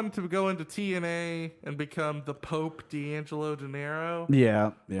went on to go into TNA and become the Pope D'Angelo De Niro,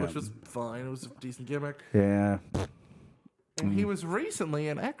 Yeah. which was fine. It was a decent gimmick. Yeah. And he was recently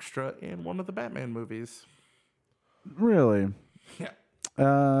an extra in one of the Batman movies. Really? Yeah.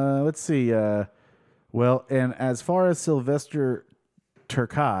 Let's see. Well, and as far as Sylvester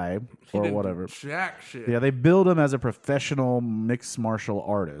Turkey He or didn't do whatever. jack shit. Yeah, they build him as a professional mixed martial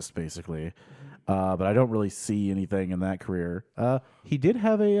artist, basically. but I don't really see anything in that career. He did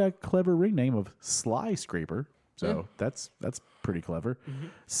have a clever ring name of Sly Scraper, so that's pretty clever.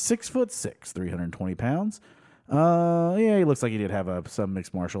 6'6", 320 pounds. Yeah, he looks like he did have some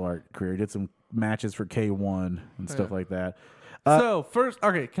mixed martial art career. He did some matches for K1 and stuff like that. So first,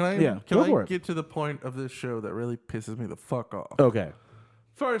 okay, can I it. get to the point of this show that really pisses me the fuck off? Okay.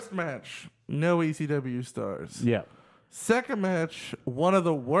 First match, no ECW stars. Yeah. Second match, one of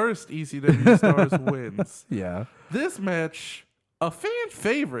the worst ECW stars wins. Yeah. This match, a fan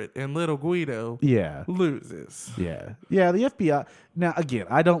favorite in Little Guido loses. Yeah. Yeah, the FBI. Now, again,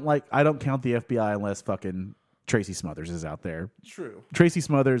 I don't count the FBI unless fucking Tracy Smothers is out there. True. Tracy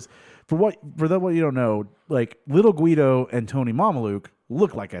Smothers, for what you don't know, like Little Guido and Tony Mamaluke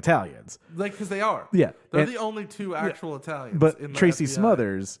look like Italians. Like, because they are. Yeah. They're the only two actual Italians. But in the Tracy FBI.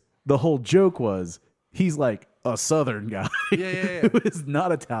 Smothers, the whole joke was he's like a Southern guy who is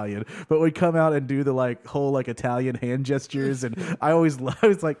not Italian, but would come out and do the whole Italian hand gestures, and I was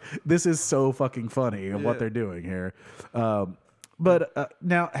like, this is so fucking funny of what they're doing here. But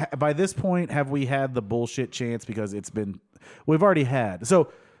now, by this point, have we had the bullshit chance? Because we've already had.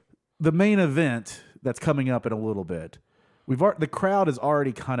 So the main event that's coming up in a little bit, the crowd is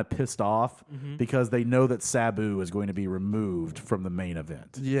already kind of pissed off because they know that Sabu is going to be removed from the main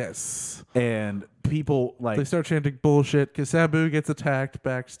event. Yes. And people they start chanting bullshit because Sabu gets attacked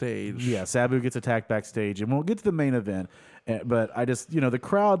backstage. Yeah, Sabu gets attacked backstage, and we'll get to the main event. But I just, the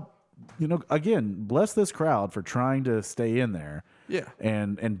crowd, again, bless this crowd for trying to stay in there. Yeah.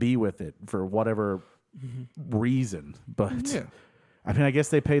 And be with it for whatever reason. But I mean, I guess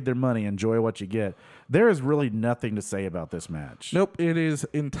they paid their money. Enjoy what you get. There is really nothing to say about this match. Nope, it is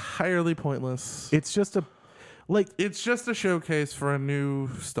entirely pointless. It's just it's just a showcase for a new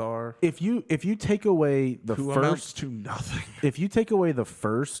star. If you take away the who amounts to nothing. If you take away the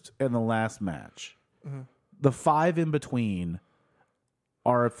first and the last match, the 5 in between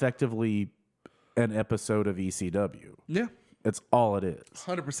are effectively an episode of ECW. Yeah. It's all it is.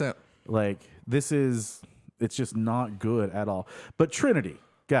 100%. It's just not good at all. But Trinity,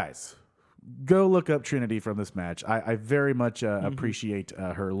 guys, go look up Trinity from this match. I very much appreciate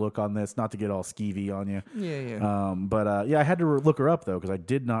her look on this. Not to get all skeevy on you. Yeah. But I had to look her up, though, because I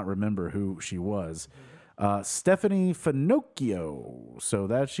did not remember who she was. Stephanie Finocchio.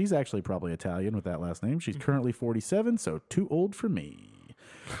 So she's actually probably Italian with that last name. She's currently 47, so too old for me.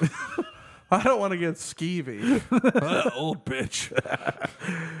 I don't want to get skeevy. Old bitch.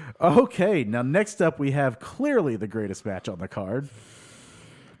 Okay, now next up we have clearly the greatest match on the card.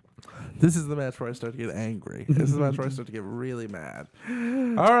 This is the match where I start to get angry. This is the match where I start to get really mad.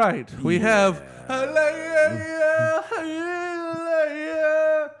 All right, we have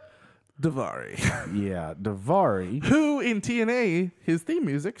Daivari. Yeah, Daivari. Who in TNA, his theme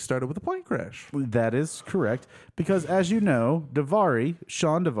music started with a plane crash. That is correct. Because as you know,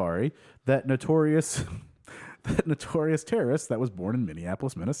 Sean Daivari, that notorious terrorist that was born in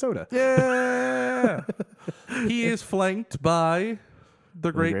Minneapolis, Minnesota. Yeah. He is flanked by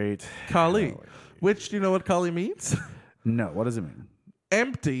the great Kali. Which, do you know what Kali means? No, what does it mean?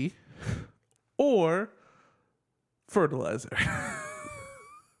 Empty or fertilizer.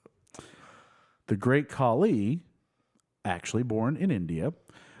 The great Kali, actually born in India,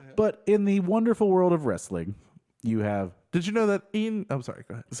 but in the wonderful world of wrestling, you have... Did you know that I'm sorry,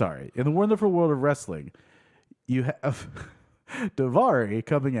 go ahead. Sorry. In the wonderful world of wrestling, you have Daivari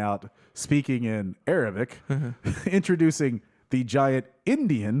coming out, speaking in Arabic, introducing the giant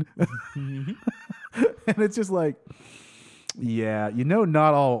Indian. And it's just like, yeah,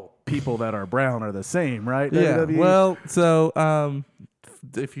 not all people that are brown are the same, right? Yeah. WWE? Well, so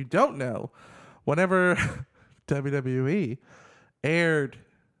if you don't know, whenever WWE aired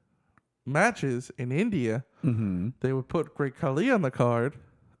matches in India, they would put Great Khali on the card,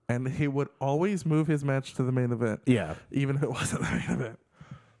 and he would always move his match to the main event. Yeah. Even if it wasn't the main event.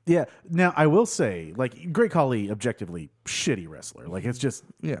 Yeah. Now, I will say, Great Khali, objectively, shitty wrestler. It's just,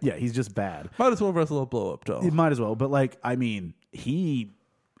 he's just bad. Might as well wrestle a blow-up doll. It might as well. But, he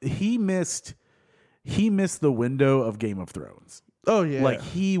missed the window of Game of Thrones. Oh, yeah.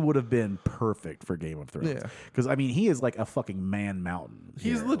 He would have been perfect for Game of Thrones. Yeah. Because, he is like a fucking man mountain.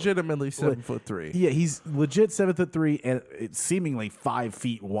 He's legitimately 7'3". Yeah, he's legit 7'3" and it's seemingly 5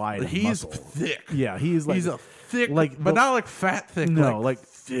 feet wide. He's muscle. thick. Yeah, he's a thick, but not fat thick. No,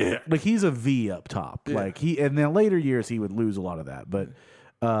 thick. He's a V up top. Yeah. In the later years he would lose a lot of that. But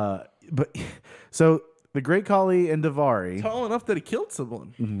so the Great Khali and Daivari, tall enough that he killed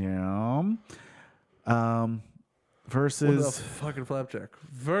someone. Yeah. versus fucking Flapjack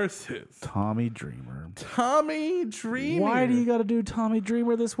versus Tommy Dreamer. Tommy Dreamer. Why do you got to do Tommy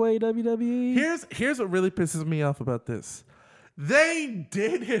Dreamer this way, WWE? Here's what really pisses me off about this. They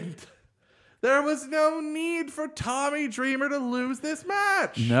didn't. There was no need for Tommy Dreamer to lose this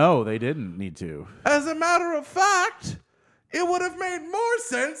match. No, they didn't need to. As a matter of fact, it would have made more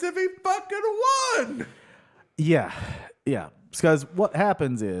sense if he fucking won. Yeah. Because what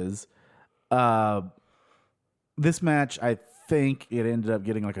happens is, this match, I think it ended up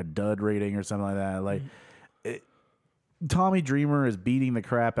getting like a dud rating or something like that. Like, Tommy Dreamer is beating the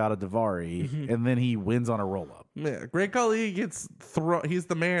crap out of Daivari, and then he wins on a roll up. Yeah, Great Khali gets thrown. He's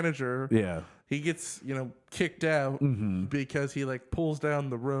the manager. Yeah. He gets, kicked out because he pulls down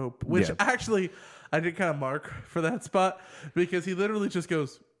the rope, which actually I did kind of mark for that spot because he literally just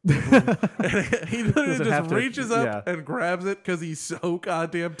goes. He literally just reaches up and grabs it because he's so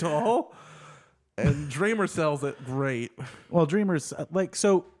goddamn tall. And Dreamer sells it great. Well, Dreamer's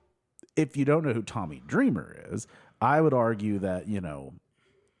so if you don't know who Tommy Dreamer is, I would argue that,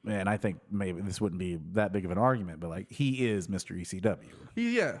 and I think maybe this wouldn't be that big of an argument, but he is Mr.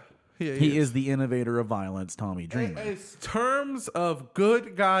 ECW. He is the innovator of violence, Tommy Dreamer. In terms of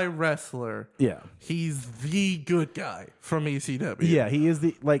good guy wrestler, he's the good guy from ECW. Yeah, he is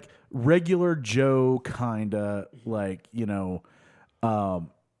the regular Joe kind of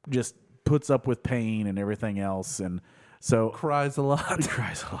just puts up with pain and everything else, and so cries a lot.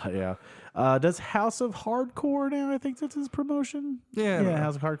 Yeah. Does House of Hardcore now? I think that's his promotion. Yeah,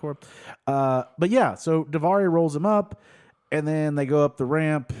 House of Hardcore. But yeah, so Daivari rolls him up. And then they go up the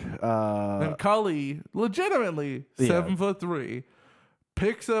ramp. And Khali, legitimately 7'3",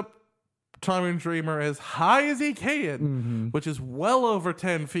 picks up Tommy Dreamer as high as he can, which is well over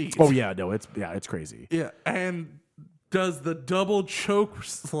 10 feet. Oh yeah, no, it's crazy. Yeah, and does the double choke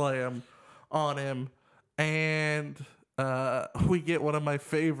slam on him, and we get one of my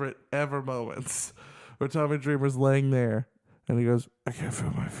favorite ever moments where Tommy Dreamer's laying there, and he goes, "I can't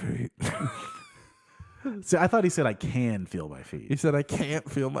feel my feet." See, I thought he said, "I can feel my feet." He said, "I can't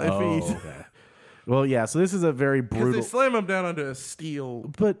feel my feet." Okay. Well, yeah. So this is a very brutal. They slam him down onto a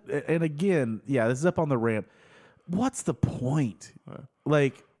steel. But and again, this is up on the ramp. What's the point?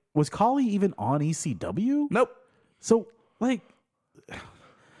 Was Khali even on ECW? Nope. So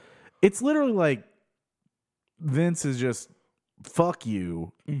it's literally Vince is just, fuck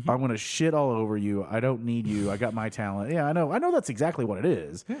you. I'm going to shit all over you. I don't need you. I got my talent. Yeah, I know that's exactly what it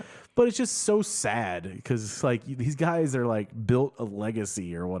is. Yeah. But it's just so sad because these guys are built a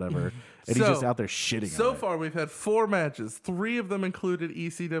legacy or whatever. And he's just out there shitting So far, we've had 4 matches. 3 of them included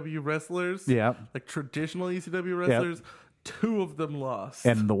ECW wrestlers. Yeah. Traditional ECW wrestlers. Yep. 2 of them lost.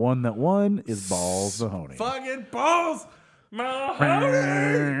 And the one that won is Balls Mahoney. Fucking Balls Mahoney!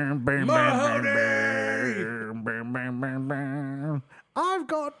 I've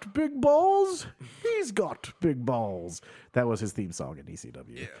got big balls. He's got big balls. That was his theme song in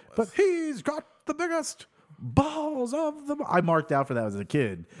ECW. Yeah, but he's got the biggest balls of them. I marked out for that as a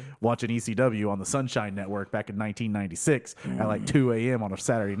kid watching ECW on the Sunshine Network back in 1996 at 2 a.m. on a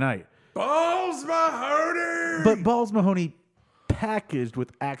Saturday night. Balls Mahoney! But Balls Mahoney packaged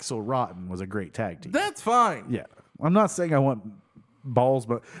with Axl Rotten was a great tag team. That's fine. Yeah. I'm not saying I want balls,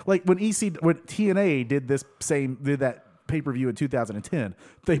 but when TNA did that pay-per-view in 2010,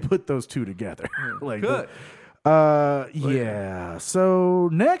 they put those two together. Good. Yeah. So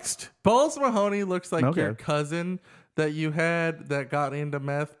next, Balls Mahoney looks like your cousin that you had that got into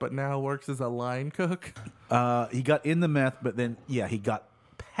meth but now works as a line cook. He got in the meth, but then he got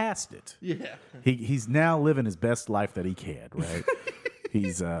past it. Yeah. He's now living his best life that he can, right?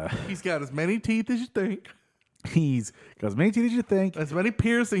 He's got as many teeth as you think. He's got as many teeth as you think. As many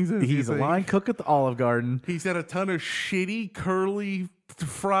piercings as He's a line cook at the Olive Garden. He's got a ton of shitty, curly,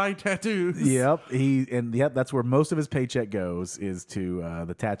 fry tattoos. Yep. That's where most of his paycheck goes is to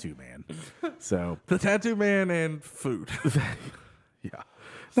the tattoo man. So the tattoo man and food. Yeah.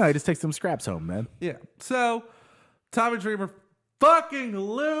 No, he just takes some scraps home, man. Yeah. So Tommy Dreamer fucking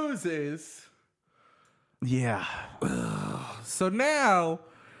loses. Yeah. So now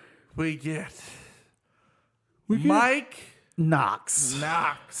we get Mike Knox.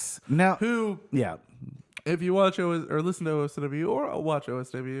 Now, who, yeah, if you watch or listen to OSW or watch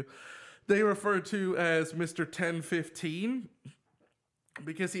OSW, they refer to as Mr. 1015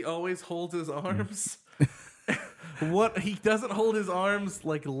 because he always holds his arms. He doesn't hold his arms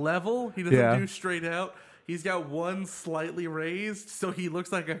level. He doesn't do straight out. He's got one slightly raised, so he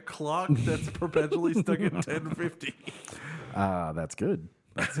looks like a clock that's perpetually stuck at 10:50. That's good.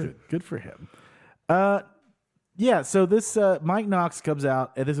 That's good. Good for him. Yeah. So this Mike Knox comes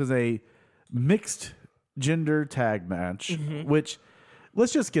out, and this is a mixed intergender tag match, which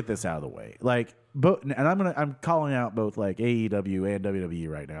let's just get this out of the way. Like, both, and I'm calling out both like AEW and WWE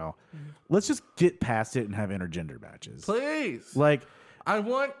right now. Let's just get past it and have intergender matches. Please. Like, I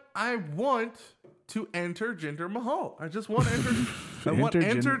want to enter Jinder Mahal. I just want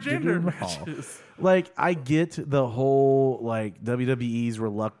intergender matches. Like, I get the whole like WWE's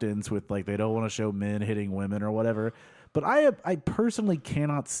reluctance with like they don't want to show men hitting women or whatever, but I personally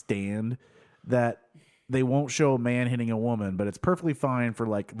cannot stand that they won't show a man hitting a woman, but it's perfectly fine for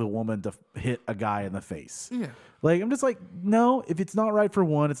like the woman to hit a guy in the face. Yeah. Like, I'm just like, no, if it's not right for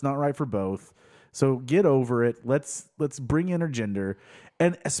one, it's not right for both. So get over it. Let's bring intergender,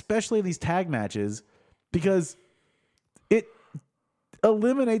 and especially these tag matches, because it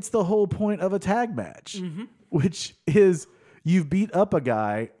eliminates the whole point of a tag match, which is you've beat up a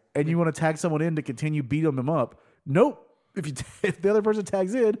guy and you want to tag someone in to continue beating them up. Nope. If the other person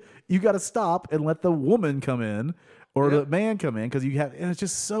tags in, you got to stop and let the woman come in or the man come in, because and it's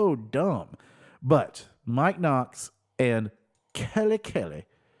just so dumb. But Mike Knox and Kelly.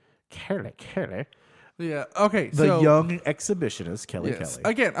 Yeah. Okay. The young exhibitionist, Kelly.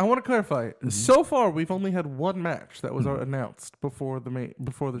 Again, I want to clarify. So far, we've only had one match that was announced before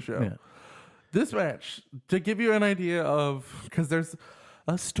the show. Yeah. This match, to give you an idea of, because there's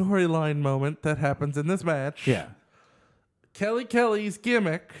a storyline moment that happens in this match. Yeah. Kelly's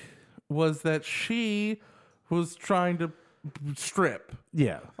gimmick was that she was trying to strip.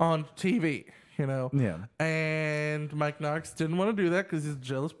 Yeah. On TV. You know? Yeah. And Mike Knox didn't want to do that because he's a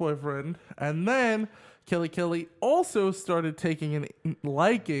jealous boyfriend. And then Kelly also started taking a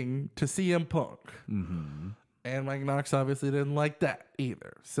liking to CM Punk. Mm-hmm. And Mike Knox obviously didn't like that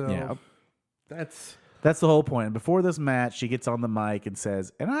either. So that's the whole point. Before this match, she gets on the mic and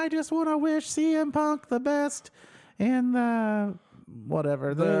says, "And I just want to wish CM Punk the best in the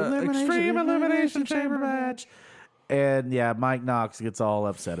Extreme Elimination Chamber match." And yeah, Mike Knox gets all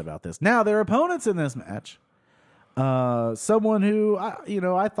upset about this. Now, their opponents in this match, someone who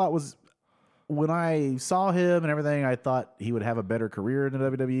I thought was, when I saw him and everything, I thought he would have a better career in the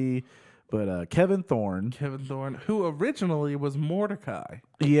WWE. But Kevin Thorne, who originally was Mordecai.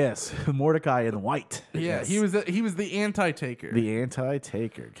 Yes, Mordecai in white. Yeah, yes. he was the anti-taker. The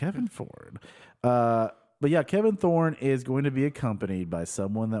anti-taker, Kevin Thorne. But yeah, Kevin Thorne is going to be accompanied by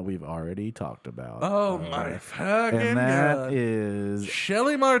someone that we've already talked about. Oh my fucking and that God. is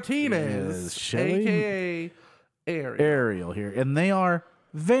Shelly Martinez, a.k.a. Ariel here. And they are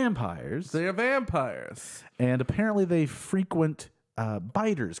vampires. They are vampires. And apparently they frequent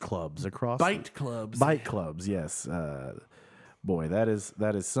biters clubs across. Bite clubs. Bite clubs, yes. Boy, that is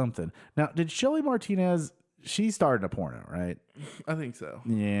something. Now, did Shelly Martinez... She started a porno, right? I think so.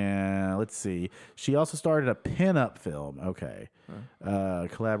 Yeah, let's see. She also started a pinup film. Okay.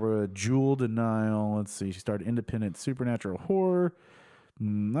 Collaborated Jewel Denial. Let's see. She started independent supernatural horror. I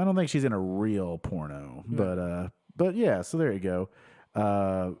don't think she's in a real porno, but yeah. So there you go.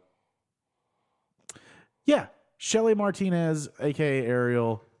 Yeah, Shelly Martinez, aka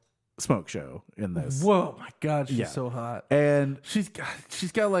Ariel, smoke show in this. Whoa, my God, she's so hot, and she's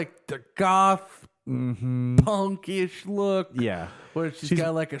got like the goth. Punkish look, where she's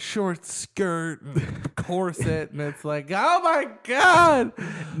got like a short skirt and corset, and it's like, oh my God,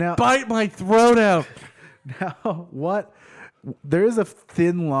 now bite my throat out. Now, what? There is a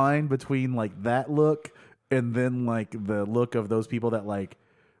thin line between like that look and then like the look of those people that like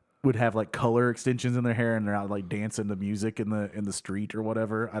would have like color extensions in their hair and they're out like dancing to music in the street or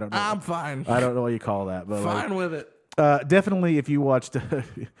whatever. I don't know. I'm fine. I don't know what you call that, but fine with it. Definitely, if you watched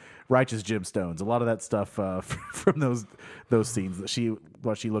Righteous Gemstones, a lot of that stuff from those scenes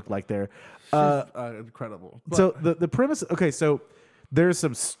what she looked like there, incredible. But, so the premise. Okay, so there's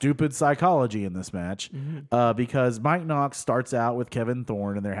some stupid psychology in this match because Mike Knox starts out with Kevin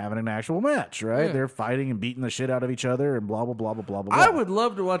Thorne and they're having an actual match, right? Yeah. They're fighting and beating the shit out of each other and blah blah blah blah blah blah. I would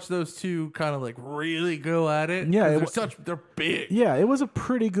love to watch those two kind of like really go at it. Yeah, they're big. Yeah, it was a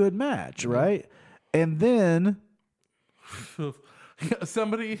pretty good match, right? And then.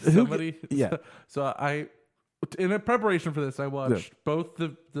 somebody yeah. So I, in preparation for this, I watched both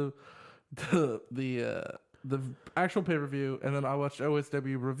the actual pay-per-view, and then I watched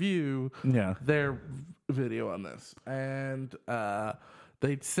OSW review their video on this, and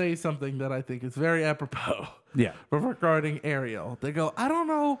they say something that I think is very apropos regarding Ariel. They go, I don't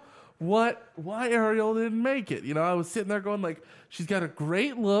know why Ariel didn't make it. I was sitting there going like, she's got a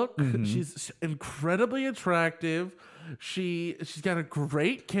great look, she's incredibly attractive, she's got a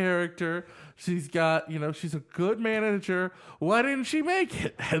great character, she's got, she's a good manager. Why didn't she make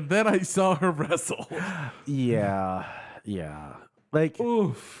it? And then I saw her wrestle. Yeah. Like,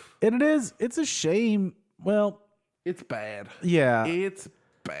 oof. And it's a shame Well, It's bad. yeah. It's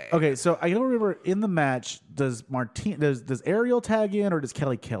bad. Okay, so I don't remember in the match. Does Ariel tag in or does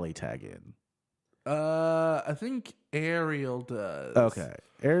Kelly tag in? I think Ariel does. Okay,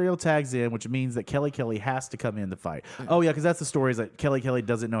 Ariel tags in, which means that Kelly has to come in to fight. Oh yeah, because that's the story is that Kelly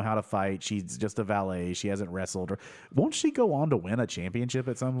doesn't know how to fight. She's just a valet. She hasn't wrestled. Or won't she go on to win a championship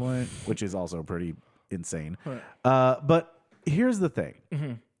at some point? Which is also pretty insane. Right. But here's the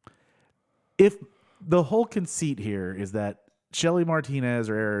thing: if the whole conceit here is that Shelly Martinez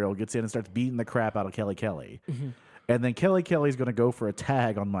or Ariel gets in and starts beating the crap out of Kelly, and then Kelly's going to go for a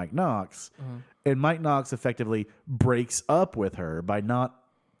tag on Mike Knox, and Mike Knox effectively breaks up with her by not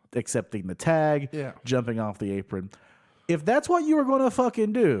accepting the tag, jumping off the apron. If that's what you were going to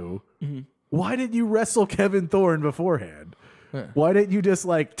fucking do, why didn't you wrestle Kevin Thorne beforehand? Yeah. Why didn't you just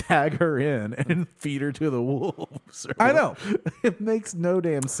like tag her in and feed her to the wolves? I know. It makes no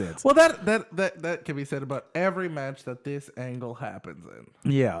damn sense. Well, that can be said about every match that this angle happens in.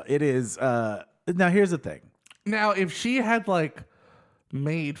 Yeah, it is. Now, here's the thing. Now, if she had like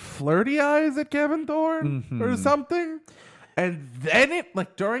made flirty eyes at Kevin Thorne or something, and then it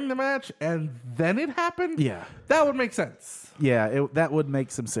like during the match, and then it happened, that would make sense. Yeah, that would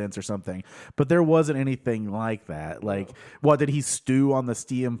make some sense or something. But there wasn't anything like that. Like, what did he stew on the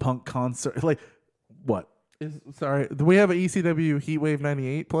CM Punk concert? Like, what? Sorry, do we have an ECW Heatwave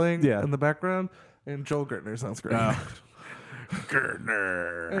 98 playing in the background? And Joel Gertner sounds great.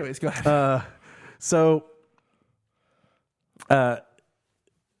 Gertner. Anyways, go ahead.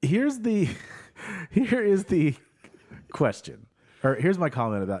 Here is the question. Or here's my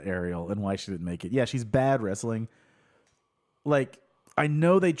comment about Ariel and why she didn't make it. Yeah, she's bad wrestling. Like, I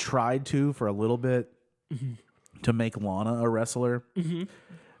know they tried to for a little bit to make Lana a wrestler.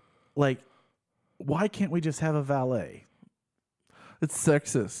 Like, why can't we just have a valet? It's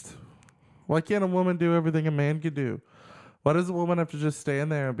sexist. Why can't a woman do everything a man could do? Why does a woman have to just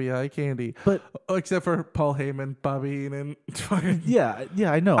stand there and be eye candy? But except for Paul Heyman, Bobby Heenan. yeah,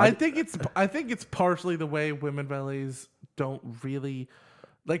 I know. I think it's partially the way women valets don't really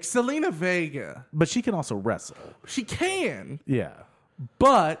like Selena Vega. But she can also wrestle. She can. Yeah.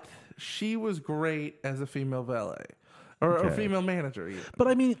 But she was great as a female valet. Or a female manager, even. But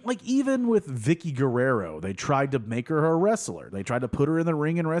I mean, like, even with Vicky Guerrero, they tried to make her a wrestler. They tried to put her in the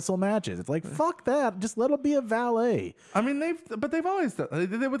ring and wrestle matches. It's like, fuck that. Just let her be a valet. I mean, they've always done. They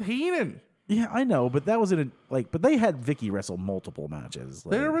did it with Heenan. Yeah, I know, but that wasn't but they had Vicky wrestle multiple matches.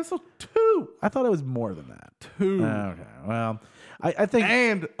 They wrestled 2. I thought it was more than that. 2. Okay, well, I think,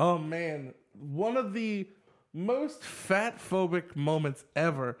 and oh man, one of the most fat phobic moments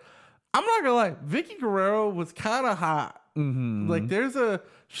ever. I'm not gonna lie, Vicky Guerrero was kind of hot. Like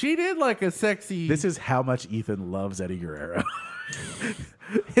she did like a sexy. This is how much Ethan loves Eddie Guerrero.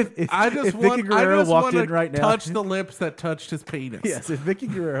 if Vicky Guerrero walked in right now, touch the lips that touched his penis. Yes, if Vicky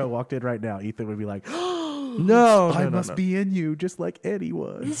Guerrero walked in right now, Ethan would be like, "No, I must be in you, just like Eddie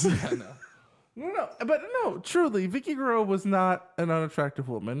was." No, truly, Vicky Guerrero was not an unattractive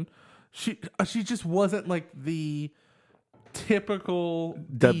woman. She just wasn't like the typical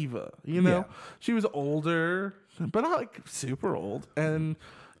diva, you know. She was older, but not like super old, and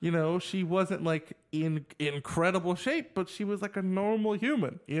she wasn't like in incredible shape, but she was like a normal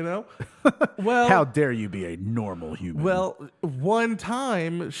human, Well, how dare you be a normal human? Well, one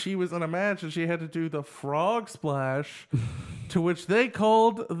time she was in a match and she had to do the frog splash, to which they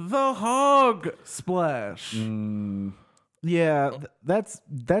called the hog splash. Yeah, that's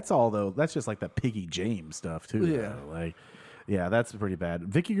all though. That's just like the Piggy James stuff too. Yeah, like. Yeah, that's pretty bad.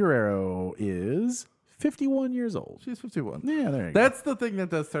 Vicky Guerrero is 51 years old. She's 51. Yeah, there you go. That's the thing that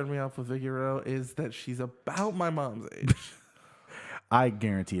does turn me off with Vicky Guerrero is that she's about my mom's age. I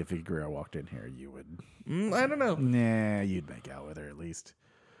guarantee if Vicky Guerrero walked in here, you would. I don't know. Nah, you'd make out with her at least.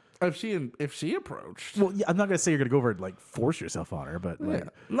 If she approached. Well, yeah, I'm not gonna say you're gonna go over and like force yourself on her, but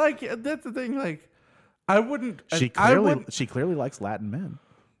like that's the thing. Like, I wouldn't. She clearly likes Latin men.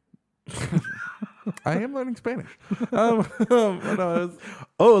 I am learning Spanish.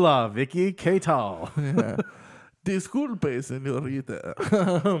 Hola, Vicky, ¿qué tal? Yeah. Disculpe, señorita.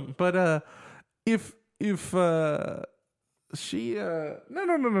 But if she no.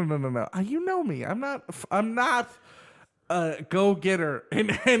 You know me. I'm not a go-getter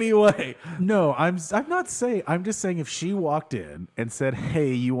in any way. No, I'm not saying. I'm just saying if she walked in and said,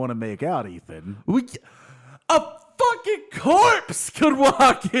 "Hey, you want to make out, Ethan?" A fucking corpse could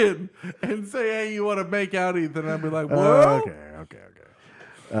walk in and say, "Hey, you want to make out, Ethan?" And I'd be like, "Whoa, okay.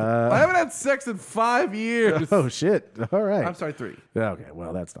 I haven't had sex in 5 years." Oh shit! All right. I'm sorry, 3. Okay,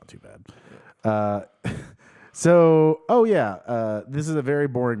 well that's not too bad. This is a very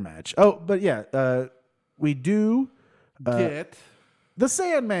boring match. Oh, but yeah, we do get the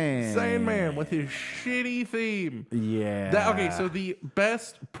Sandman. with his shitty theme. Yeah. Okay, so the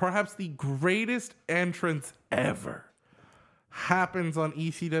best, perhaps the greatest entrance ever happens on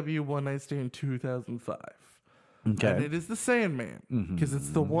ECW One Night Stand 2005. Okay. And it is the Sandman. Because it's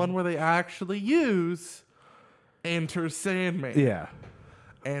the one where they actually use Enter Sandman. Yeah.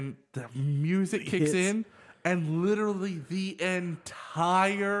 And the music kicks in, and literally the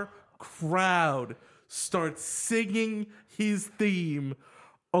entire crowd starts singing his theme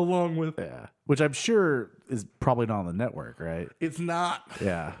along with Which I'm sure is probably not on the network, right? It's not.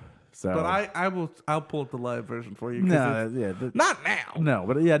 Yeah. So But I'll pull up the live version for you. Not now. No,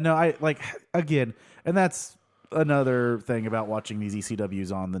 but yeah, no, I like again, and that's another thing about watching these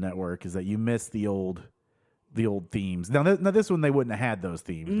ECWs on the network is that you miss the old themes. Now this one they wouldn't have had those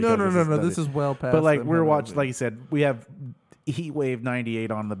themes. No. This is well past. But like we're watching, like you said, we have Heat Wave 98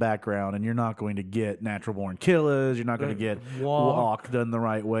 on the background, and you're not going to get Natural Born Killers. You're not going to get Walk done the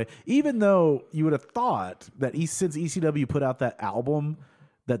right way. Even though you would have thought that since ECW put out that album,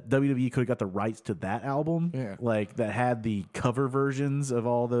 that WWE could have got the rights to that album, like that had the cover versions of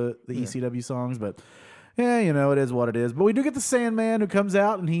all the ECW songs. But yeah, it is what it is. But we do get the Sandman who comes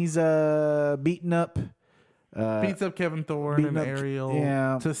out and he's beating up. Beats up Kevin Thorne and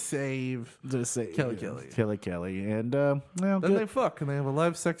Ariel to save Kelly. And then they fuck and they have a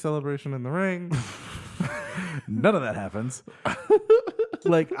live sex celebration in the ring. None of that happens.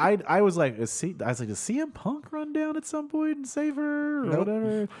 Like I was like, does CM Punk run down at some point and save her or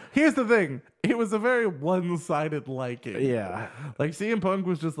whatever? Here's the thing: it was a very one-sided liking. Yeah, like CM Punk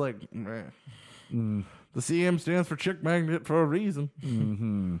was just like, meh. The CM stands for Chick Magnet for a reason.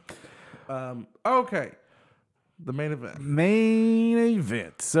 Okay, the main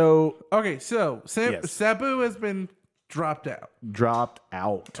event. So Sabu has been dropped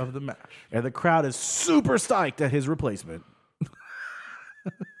out of the match, and the crowd is super psyched at his replacement.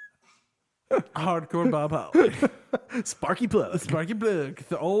 Hardcore Bob Holly. Sparky Plug,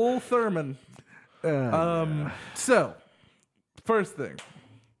 the old Thurman. So, first thing.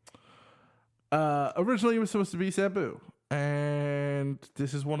 Originally it was supposed to be Sabu, and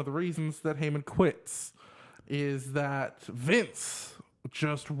this is one of the reasons that Heyman quits, is that Vince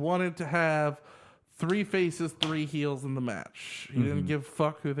just wanted to have 3 faces, 3 heels in the match. He didn't give a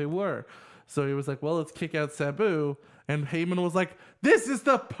fuck who they were. So he was like, well, let's kick out Sabu. And Heyman was like, this is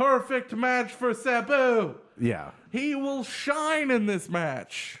the perfect match for Sabu. Yeah. He will shine in this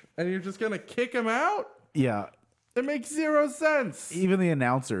match. And you're just going to kick him out? Yeah. It makes 0 sense. Even the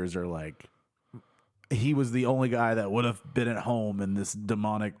announcers are like, he was the only guy that would have been at home in this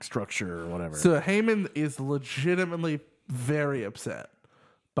demonic structure or whatever. So Heyman is legitimately very upset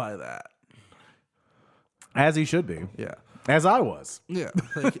by that. As he should be. Yeah. As I was. Yeah.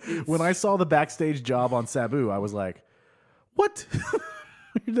 Like when I saw the backstage job on Sabu, I was like, what?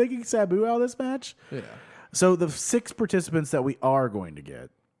 You're taking Sabu out of this match? Yeah. So the 6 participants that we are going to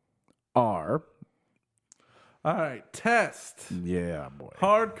get are... All right. Test. Yeah, boy.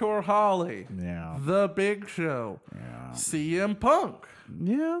 Hardcore Holly. Yeah. The Big Show. Yeah. CM Punk.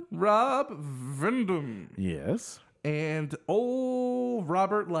 Yeah. Rob Vindham. Yes. And old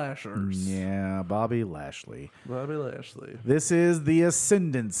Robert Lashers. Yeah, Bobby Lashley. This is the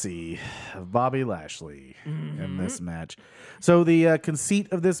ascendancy of Bobby Lashley in this match. So the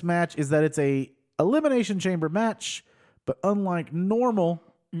conceit of this match is that it's a elimination chamber match, but unlike normal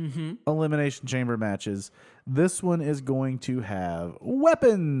elimination chamber matches, this one is going to have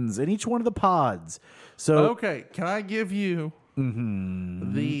weapons in each one of the pods. So okay, can I give you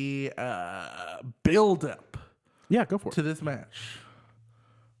the build-up? Yeah, go for it. To this match.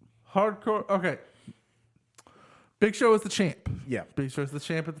 Hardcore. Okay. Big Show was the champ. Yeah. Big Show was the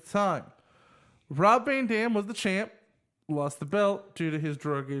champ at the time. Rob Van Dam was the champ. Lost the belt due to his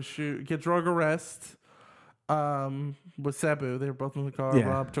drug arrest. With Sabu. They were both in the car. Yeah.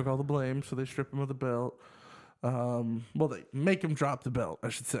 Rob took all the blame, so they strip him of the belt. Well, they make him drop the belt, I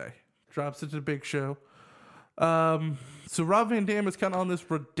should say. Drops it to the Big Show. So Rob Van Dam is kind of on this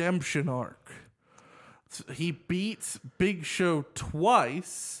redemption arc. He beats Big Show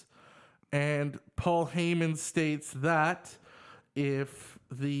twice, and Paul Heyman states that if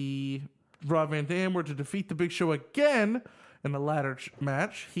the Rob Van Dam were to defeat the Big Show again in a ladder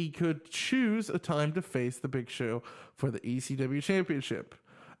match, he could choose a time to face the Big Show for the ECW Championship.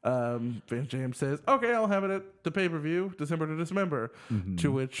 Van Dam says, okay, I'll have it at the pay-per-view, December to Dismember,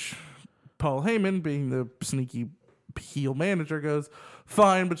 to which Paul Heyman, being the sneaky heel manager, goes,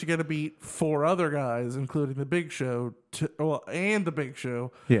 fine, but you got to beat 4 other guys, including the Big Show, and the Big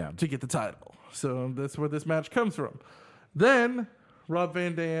Show, to get the title. So that's where this match comes from. Then Rob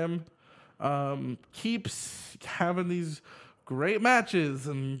Van Dam keeps having these great matches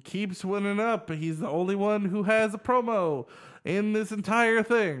and keeps winning up. He's the only one who has a promo in this entire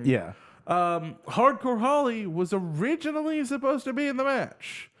thing. Yeah. Hardcore Holly was originally supposed to be in the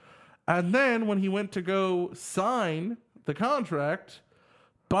match. And then when he went to go sign the contract,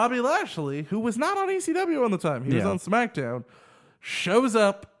 Bobby Lashley, who was not on ECW on the time, he was on SmackDown, shows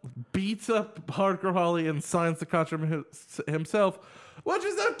up, beats up Hardcore Holly, and signs the contract himself, which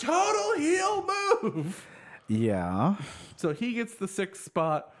is a total heel move. Yeah. So he gets the 6th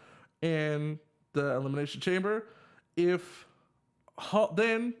spot in the Elimination Chamber. If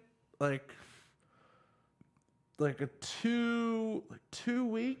then, like 2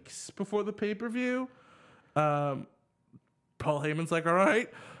 weeks before the pay-per-view, Paul Heyman's like, all right,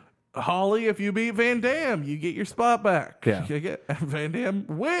 Holly, if you beat Van Dam, you get your spot back. Yeah. Van Dam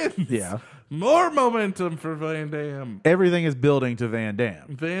wins. Yeah. More momentum for Van Dam. Everything is building to Van Dam.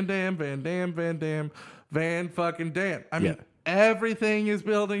 Van fucking Dam. I mean, Yeah. everything is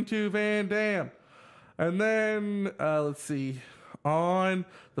building to Van Dam. And then, let's see, on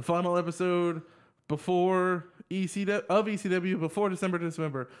the final episode before ECW, before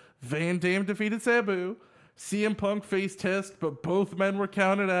Dismember, Van Dam defeated Sabu. CM Punk faced Test, but both men were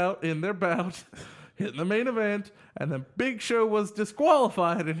counted out in their bout in the main event. And then Big Show was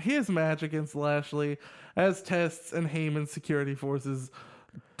disqualified in his match against Lashley as Test's and Heyman's security forces,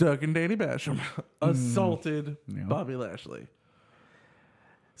 Doug and Danny Basham, assaulted Bobby Lashley.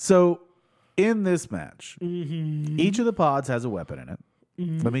 So, in this match, each of the pods has a weapon in it.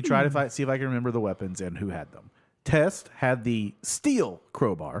 Let me try to see if I can remember the weapons and who had them. Test had the steel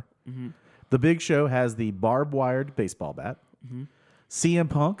crowbar. The Big Show has the barbed wired baseball bat. CM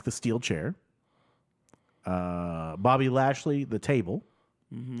Punk, the steel chair. Bobby Lashley, the table.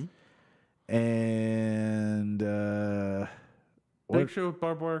 And Big Show with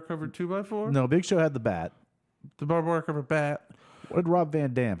barbed wire covered 2x4? no, Big Show had the bat. The barbed wire covered bat. What did Rob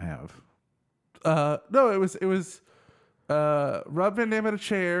Van Dam have? No, it was Rob Van Dam had a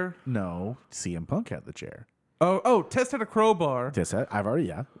chair. No, CM Punk had the chair. Oh, Test had a crowbar. Test had, I've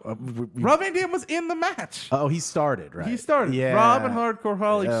already, Rob Van Dam was in the match. Oh, he started, right? He started. Yeah. Rob and Hardcore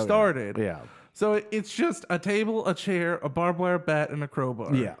Holly started. Yeah. So it's just a table, a chair, a barbed wire bat, and a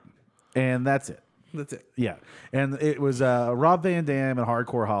crowbar. Yeah. And that's it. That's it. Yeah. And it was Rob Van Dam and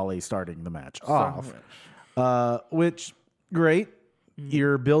Hardcore Holly starting the match off. Which, great.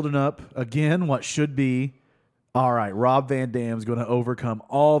 You're building up, again, what should be, all right, Rob Van Dam's going to overcome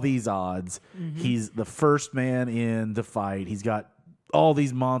all these odds. He's the first man in to fight. He's got all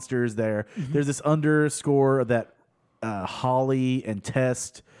these monsters there. There's this underscore that Holly and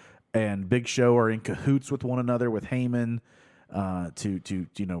Test and Big Show are in cahoots with one another with Heyman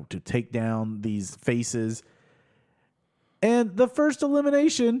to take down these faces. And the first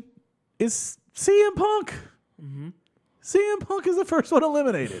elimination is CM Punk. CM Punk is the first one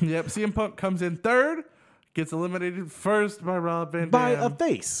eliminated. Yep, CM Punk comes in third, gets eliminated first by Rob Van Dam. By a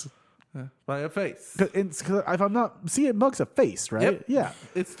face. By a face. Cause if I'm not, CM Punk's a face, right? Yep. Yeah.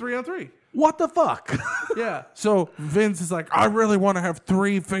 It's 3-on-3. What the fuck? Yeah. So Vince is like, I really want to have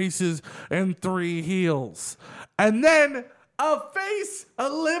 3 faces and 3 heels. And then a face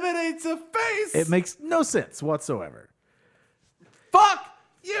eliminates a face. It makes no sense whatsoever. Fuck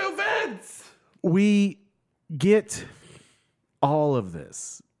you, Vince. We get all of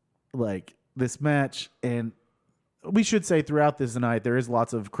this, like this match, and we should say throughout this night there is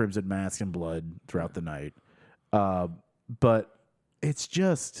lots of Crimson Mask and blood throughout the night, but it's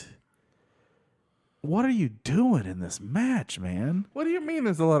just, what are you doing in this match, man? What do you mean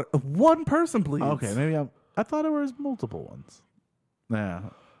there's a lot of... One person bleeds. Okay, maybe I thought it was multiple ones. Yeah.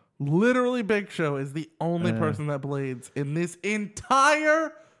 Literally Big Show is the only person that bleeds in this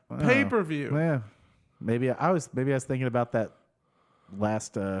entire pay-per-view. Yeah. Maybe I was thinking about that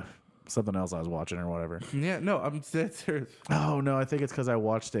last something else I was watching or whatever. Yeah, no, I'm dead serious. Oh no, I think it's because I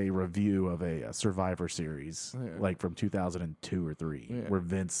watched a review of a Survivor series, like from 2002 or 3, where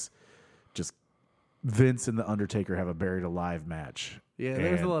Vince and the Undertaker have a buried alive match. Yeah,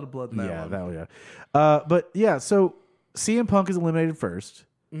 there's a lot of blood in that one. But yeah, so CM Punk is eliminated first.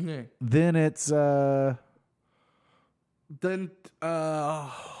 Then it's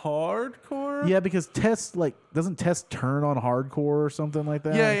Hardcore? yeah, because Test doesn't Test turn on Hardcore or something like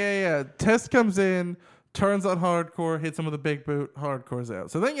that? Yeah. Test comes in, turns on Hardcore, hits him with a big boot, Hardcore's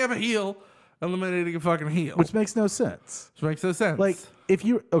out. So then you have a heel eliminating a fucking heel. Which makes no sense. Like,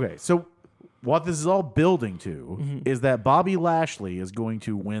 so what this is all building to is that Bobby Lashley is going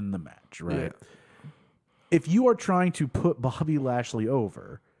to win the match, right? Yeah. If you are trying to put Bobby Lashley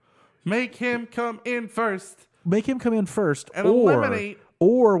over, make him come in first. and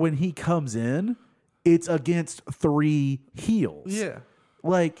Or when he comes in, it's against 3 heels. Yeah.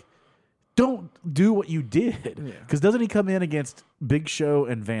 Like, don't do what you did. Because doesn't he come in against Big Show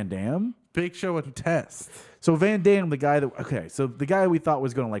and Van Dam? Big Show and Test. So Van Dam, the guy we thought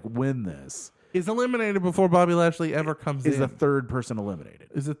was going to like win this, is eliminated before Bobby Lashley ever comes in. is the third person eliminated.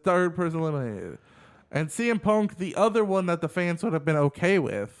 Is the third person eliminated. And CM Punk, the other one that the fans would have been okay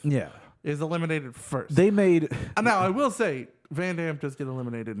with, is eliminated first. They made... Now, I will say, Van Dam does get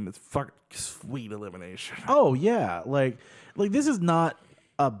eliminated, and it's fucking sweet elimination. Oh, yeah. Like this is not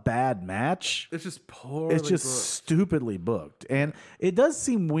a bad match. It's just poorly It's just booked. stupidly booked. And it does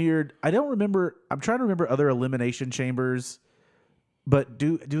seem weird. I'm trying to remember other elimination chambers, but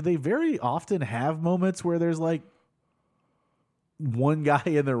do they very often have moments where there's like one guy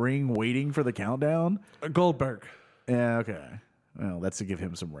in the ring waiting for the countdown? Goldberg. Yeah, okay. Well, that's to give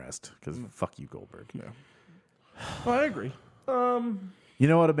him some rest, because fuck you, Goldberg. Yeah. Well, I agree. You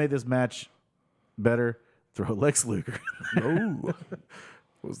know what would have made this match better? Throw Lex Luger. No.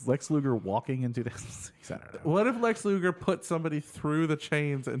 Was Lex Luger walking in 2006? I don't know. What if Lex Luger put somebody through the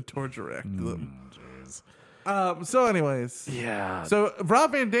chains and torture act them? So anyways. Yeah. So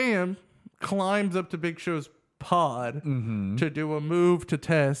Rob Van Dam climbs up to Big Show's pod to do a move to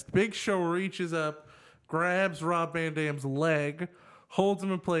test. Big Show reaches up, grabs Rob Van Dam's leg, holds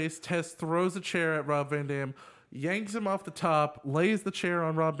him in place. Test throws a chair at Rob Van Dam, yanks him off the top, lays the chair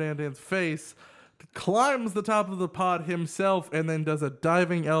on Rob Van Dam's face, climbs the top of the pod himself, and then does a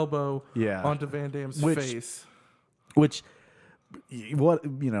diving elbow onto Van Dam's face. Which,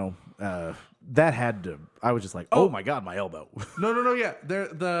 that had to... I was just like, oh my God, my elbow. No, yeah.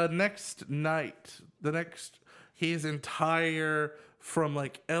 The next night, his entire... from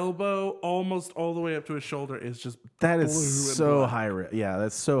like elbow almost all the way up to his shoulder is just that blue is and so black. high risk. Yeah,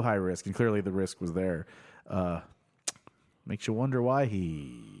 that's so high risk, and clearly the risk was there. Makes you wonder why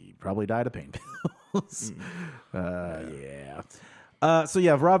he probably died of pain pills. Yeah. So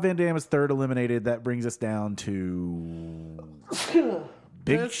yeah, Rob Van Dam is third eliminated. That brings us down to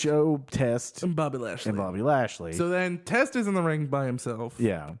Big Show, Test, and Bobby Lashley. So then Test is in the ring by himself.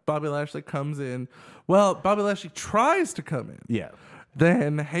 Yeah. Bobby Lashley comes in. Well, Bobby Lashley tries to come in. Yeah.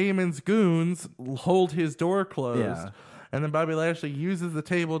 Then Heyman's goons hold his door closed. Yeah. And then Bobby Lashley uses the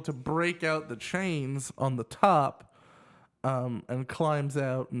table to break out the chains on the top, and climbs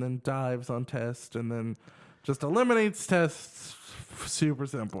out and then dives on Test and then just eliminates Test. Super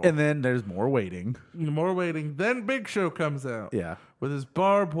simple. And then there's more waiting. Then Big Show comes out. Yeah. With his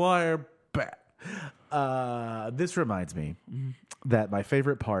barbed wire bat. This reminds me that my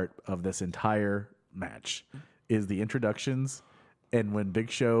favorite part of this entire match is the introductions, and when Big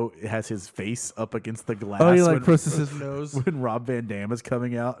Show has his face up against the glass. Oh, he like presses his nose. When Rob Van Dam is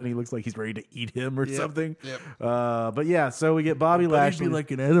coming out and he looks like he's ready to eat him or something. Yep. But yeah, so we get Bobby Lashley. Be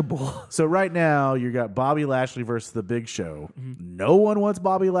like an edible. So right now you got Bobby Lashley versus the Big Show. No one wants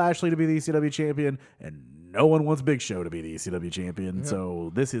Bobby Lashley to be the ECW champion, and no one wants Big Show to be the ECW champion. Yep.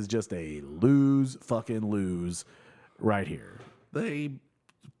 So this is just a lose right here.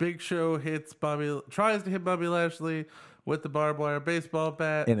 Big Show tries to hit Bobby Lashley with the barbed wire baseball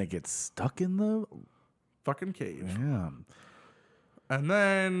bat. And it gets stuck in the fucking cage. Yeah. And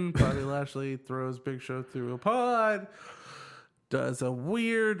then Bobby Lashley throws Big Show through a pod, does a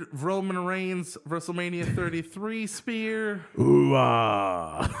weird Roman Reigns WrestleMania 33 spear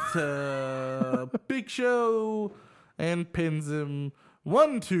to Big Show and pins him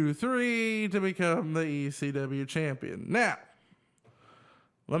 1, 2, 3 to become the ECW champion. Now,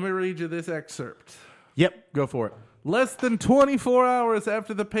 let me read you this excerpt. Yep, go for it. Less than 24 hours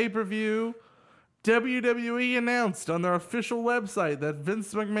after the pay-per-view, WWE announced on their official website that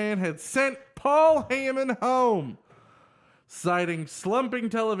Vince McMahon had sent Paul Heyman home, citing slumping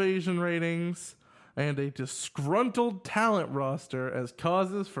television ratings and a disgruntled talent roster as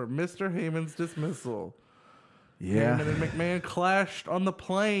causes for Mr. Heyman's dismissal. Yeah. Heyman and McMahon clashed on the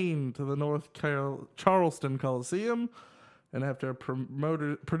plane to the North Charleston Coliseum, and after a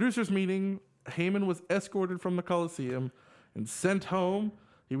producers meeting, Heyman was escorted from the Coliseum and sent home.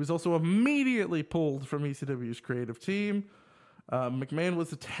 He was also immediately pulled from ECW's creative team. McMahon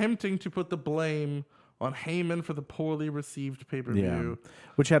was attempting to put the blame on Heyman for the poorly received pay-per-view. Yeah.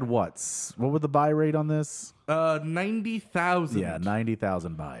 Which had what was the buy rate on this? 90,000. Yeah,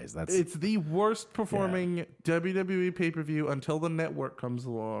 90,000 buys. It's the worst performing WWE pay-per-view until the network comes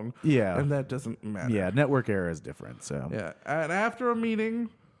along. Yeah. And that doesn't matter. Yeah, network era is different. So yeah. And after a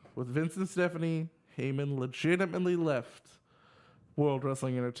meeting with Vince and Stephanie, Heyman legitimately left World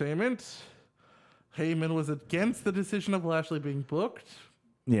Wrestling Entertainment. Heyman was against the decision of Lashley being booked.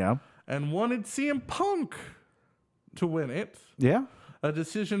 Yeah. And wanted CM Punk to win it. Yeah. A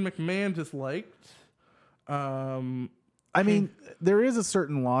decision McMahon disliked. I mean, there is a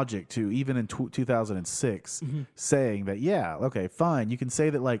certain logic to even in 2006 saying that, yeah, okay, fine. You can say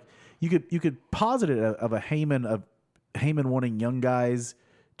that, like, you could posit it of Heyman wanting young guys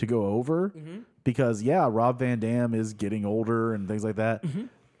to go over because, yeah, Rob Van Dam is getting older and things like that.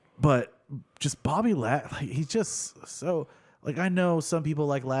 But just Bobby he's just so, like, I know some people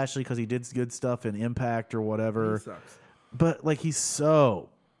like Lashley because he did good stuff in Impact or whatever. He sucks. But, like, he's so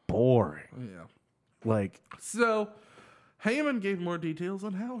boring. Yeah. Like, so Heyman gave more details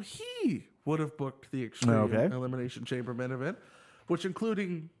on how he would have booked the Extreme Elimination Chamber main event, which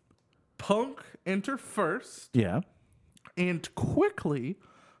including Punk enter first, yeah. and quickly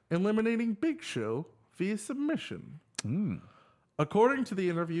eliminating Big Show via submission. According to the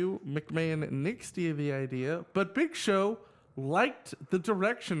interview, McMahon nixed the idea, but Big Show liked the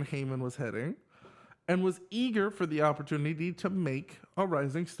direction Heyman was heading and was eager for the opportunity to make a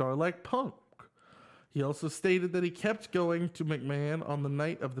rising star like Punk. He also stated that he kept going to McMahon on the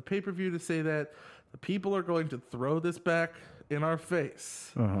night of the pay-per-view to say that the people are going to throw this back in our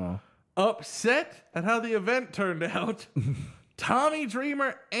face. Upset at how the event turned out, Tommy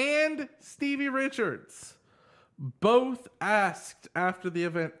Dreamer and Stevie Richards both asked after the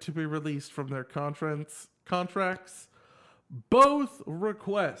event to be released from their contracts. Both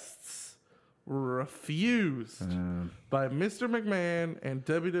requests refused by Mr. McMahon and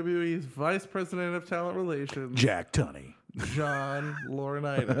WWE's Vice President of Talent Relations, Jack Tunney. John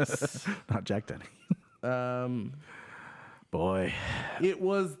Laurinaitis. Not Jack Tunney. Boy. It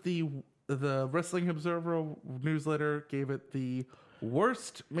was the Wrestling Observer newsletter gave it the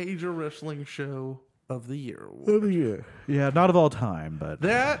worst major wrestling show of the year award. Yeah, not of all time, but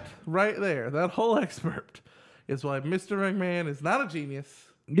That right there, that whole expert, is why Mr. McMahon is not a genius.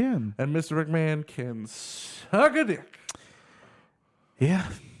 yeah. And Mr. McMahon can suck a dick. Yeah.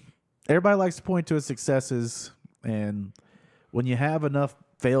 Everybody likes to point to his successes, and when you have enough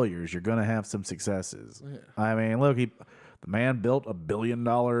failures, you're going to have some successes. Yeah. I mean, look, the man built $1 billion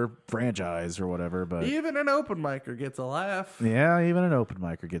franchise or whatever, but even an open micer gets a laugh. Yeah, even an open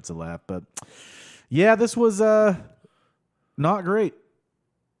micer gets a laugh, but yeah, this was not great.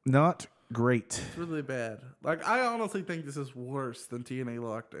 Not great. It's really bad. Like, I honestly think this is worse than TNA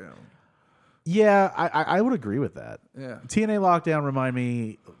Lockdown. Yeah, I would agree with that. Yeah. TNA Lockdown remind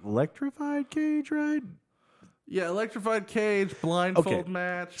me Electrified Cage, right? Yeah, Electrified Cage, blindfold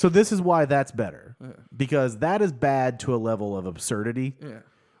match. So this is why that's better. Yeah. Because that is bad to a level of absurdity. Yeah.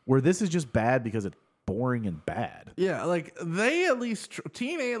 Where this is just bad because it's boring and bad. Yeah, like they at least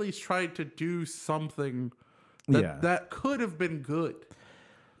TNA at least tried to do something that could have been good.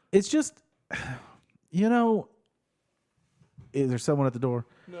 It's just, you know, is there someone at the door?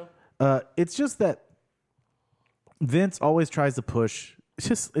 No. It's just that Vince always tries to push. It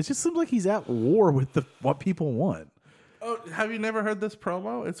just seems like he's at war with what people want. Oh, have you never heard this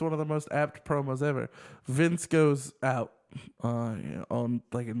promo? It's one of the most apt promos ever. Vince goes out on in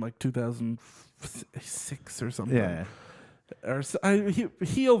 2006 or something. Yeah. Or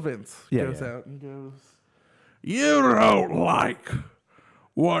heel Vince goes out and goes, "You don't like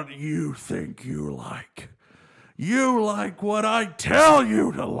what you think you like. You like what I tell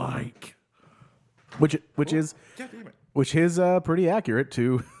you to like." Which is pretty accurate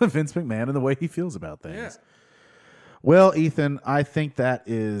to Vince McMahon and the way he feels about things. Yeah. Well, Ethan, I think that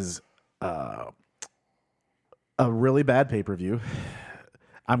is a really bad pay-per-view.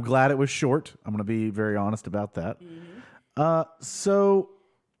 I'm glad it was short. I'm going to be very honest about that. Mm-hmm. So,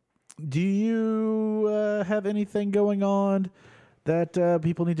 do you have anything going on that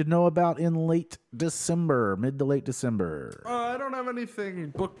people need to know about in mid to late December? I don't have anything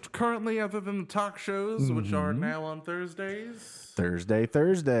booked currently other than the talk shows, which are now on Thursdays. Thursday.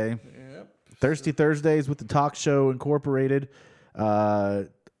 Yep. Thirsty Thursdays with the Talk Show Incorporated. You'll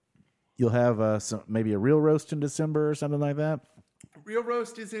have maybe a real roast in December or something like that. Real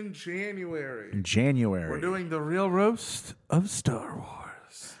roast is in January. We're doing the real roast of Star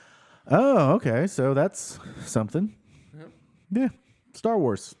Wars. Oh, okay. So that's something. Yep. Yeah. Star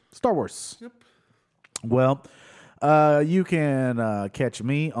Wars. Yep. Well, you can catch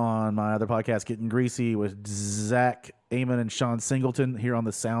me on my other podcast, Getting Greasy, with Zach Amon and Sean Singleton here on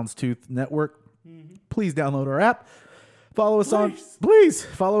the Soundstooth Network. Mm-hmm. Please download our app. Follow us on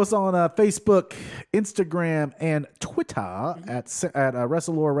Facebook, Instagram, and Twitter at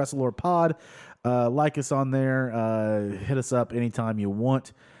WrestleLore Pod. Like us on there. Hit us up anytime you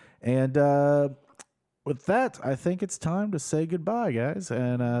want. And with that, I think it's time to say goodbye, guys.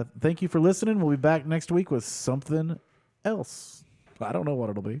 And thank you for listening. We'll be back next week with something else. I don't know what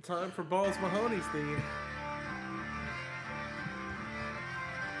it'll be. Time for Balls Mahoney's theme.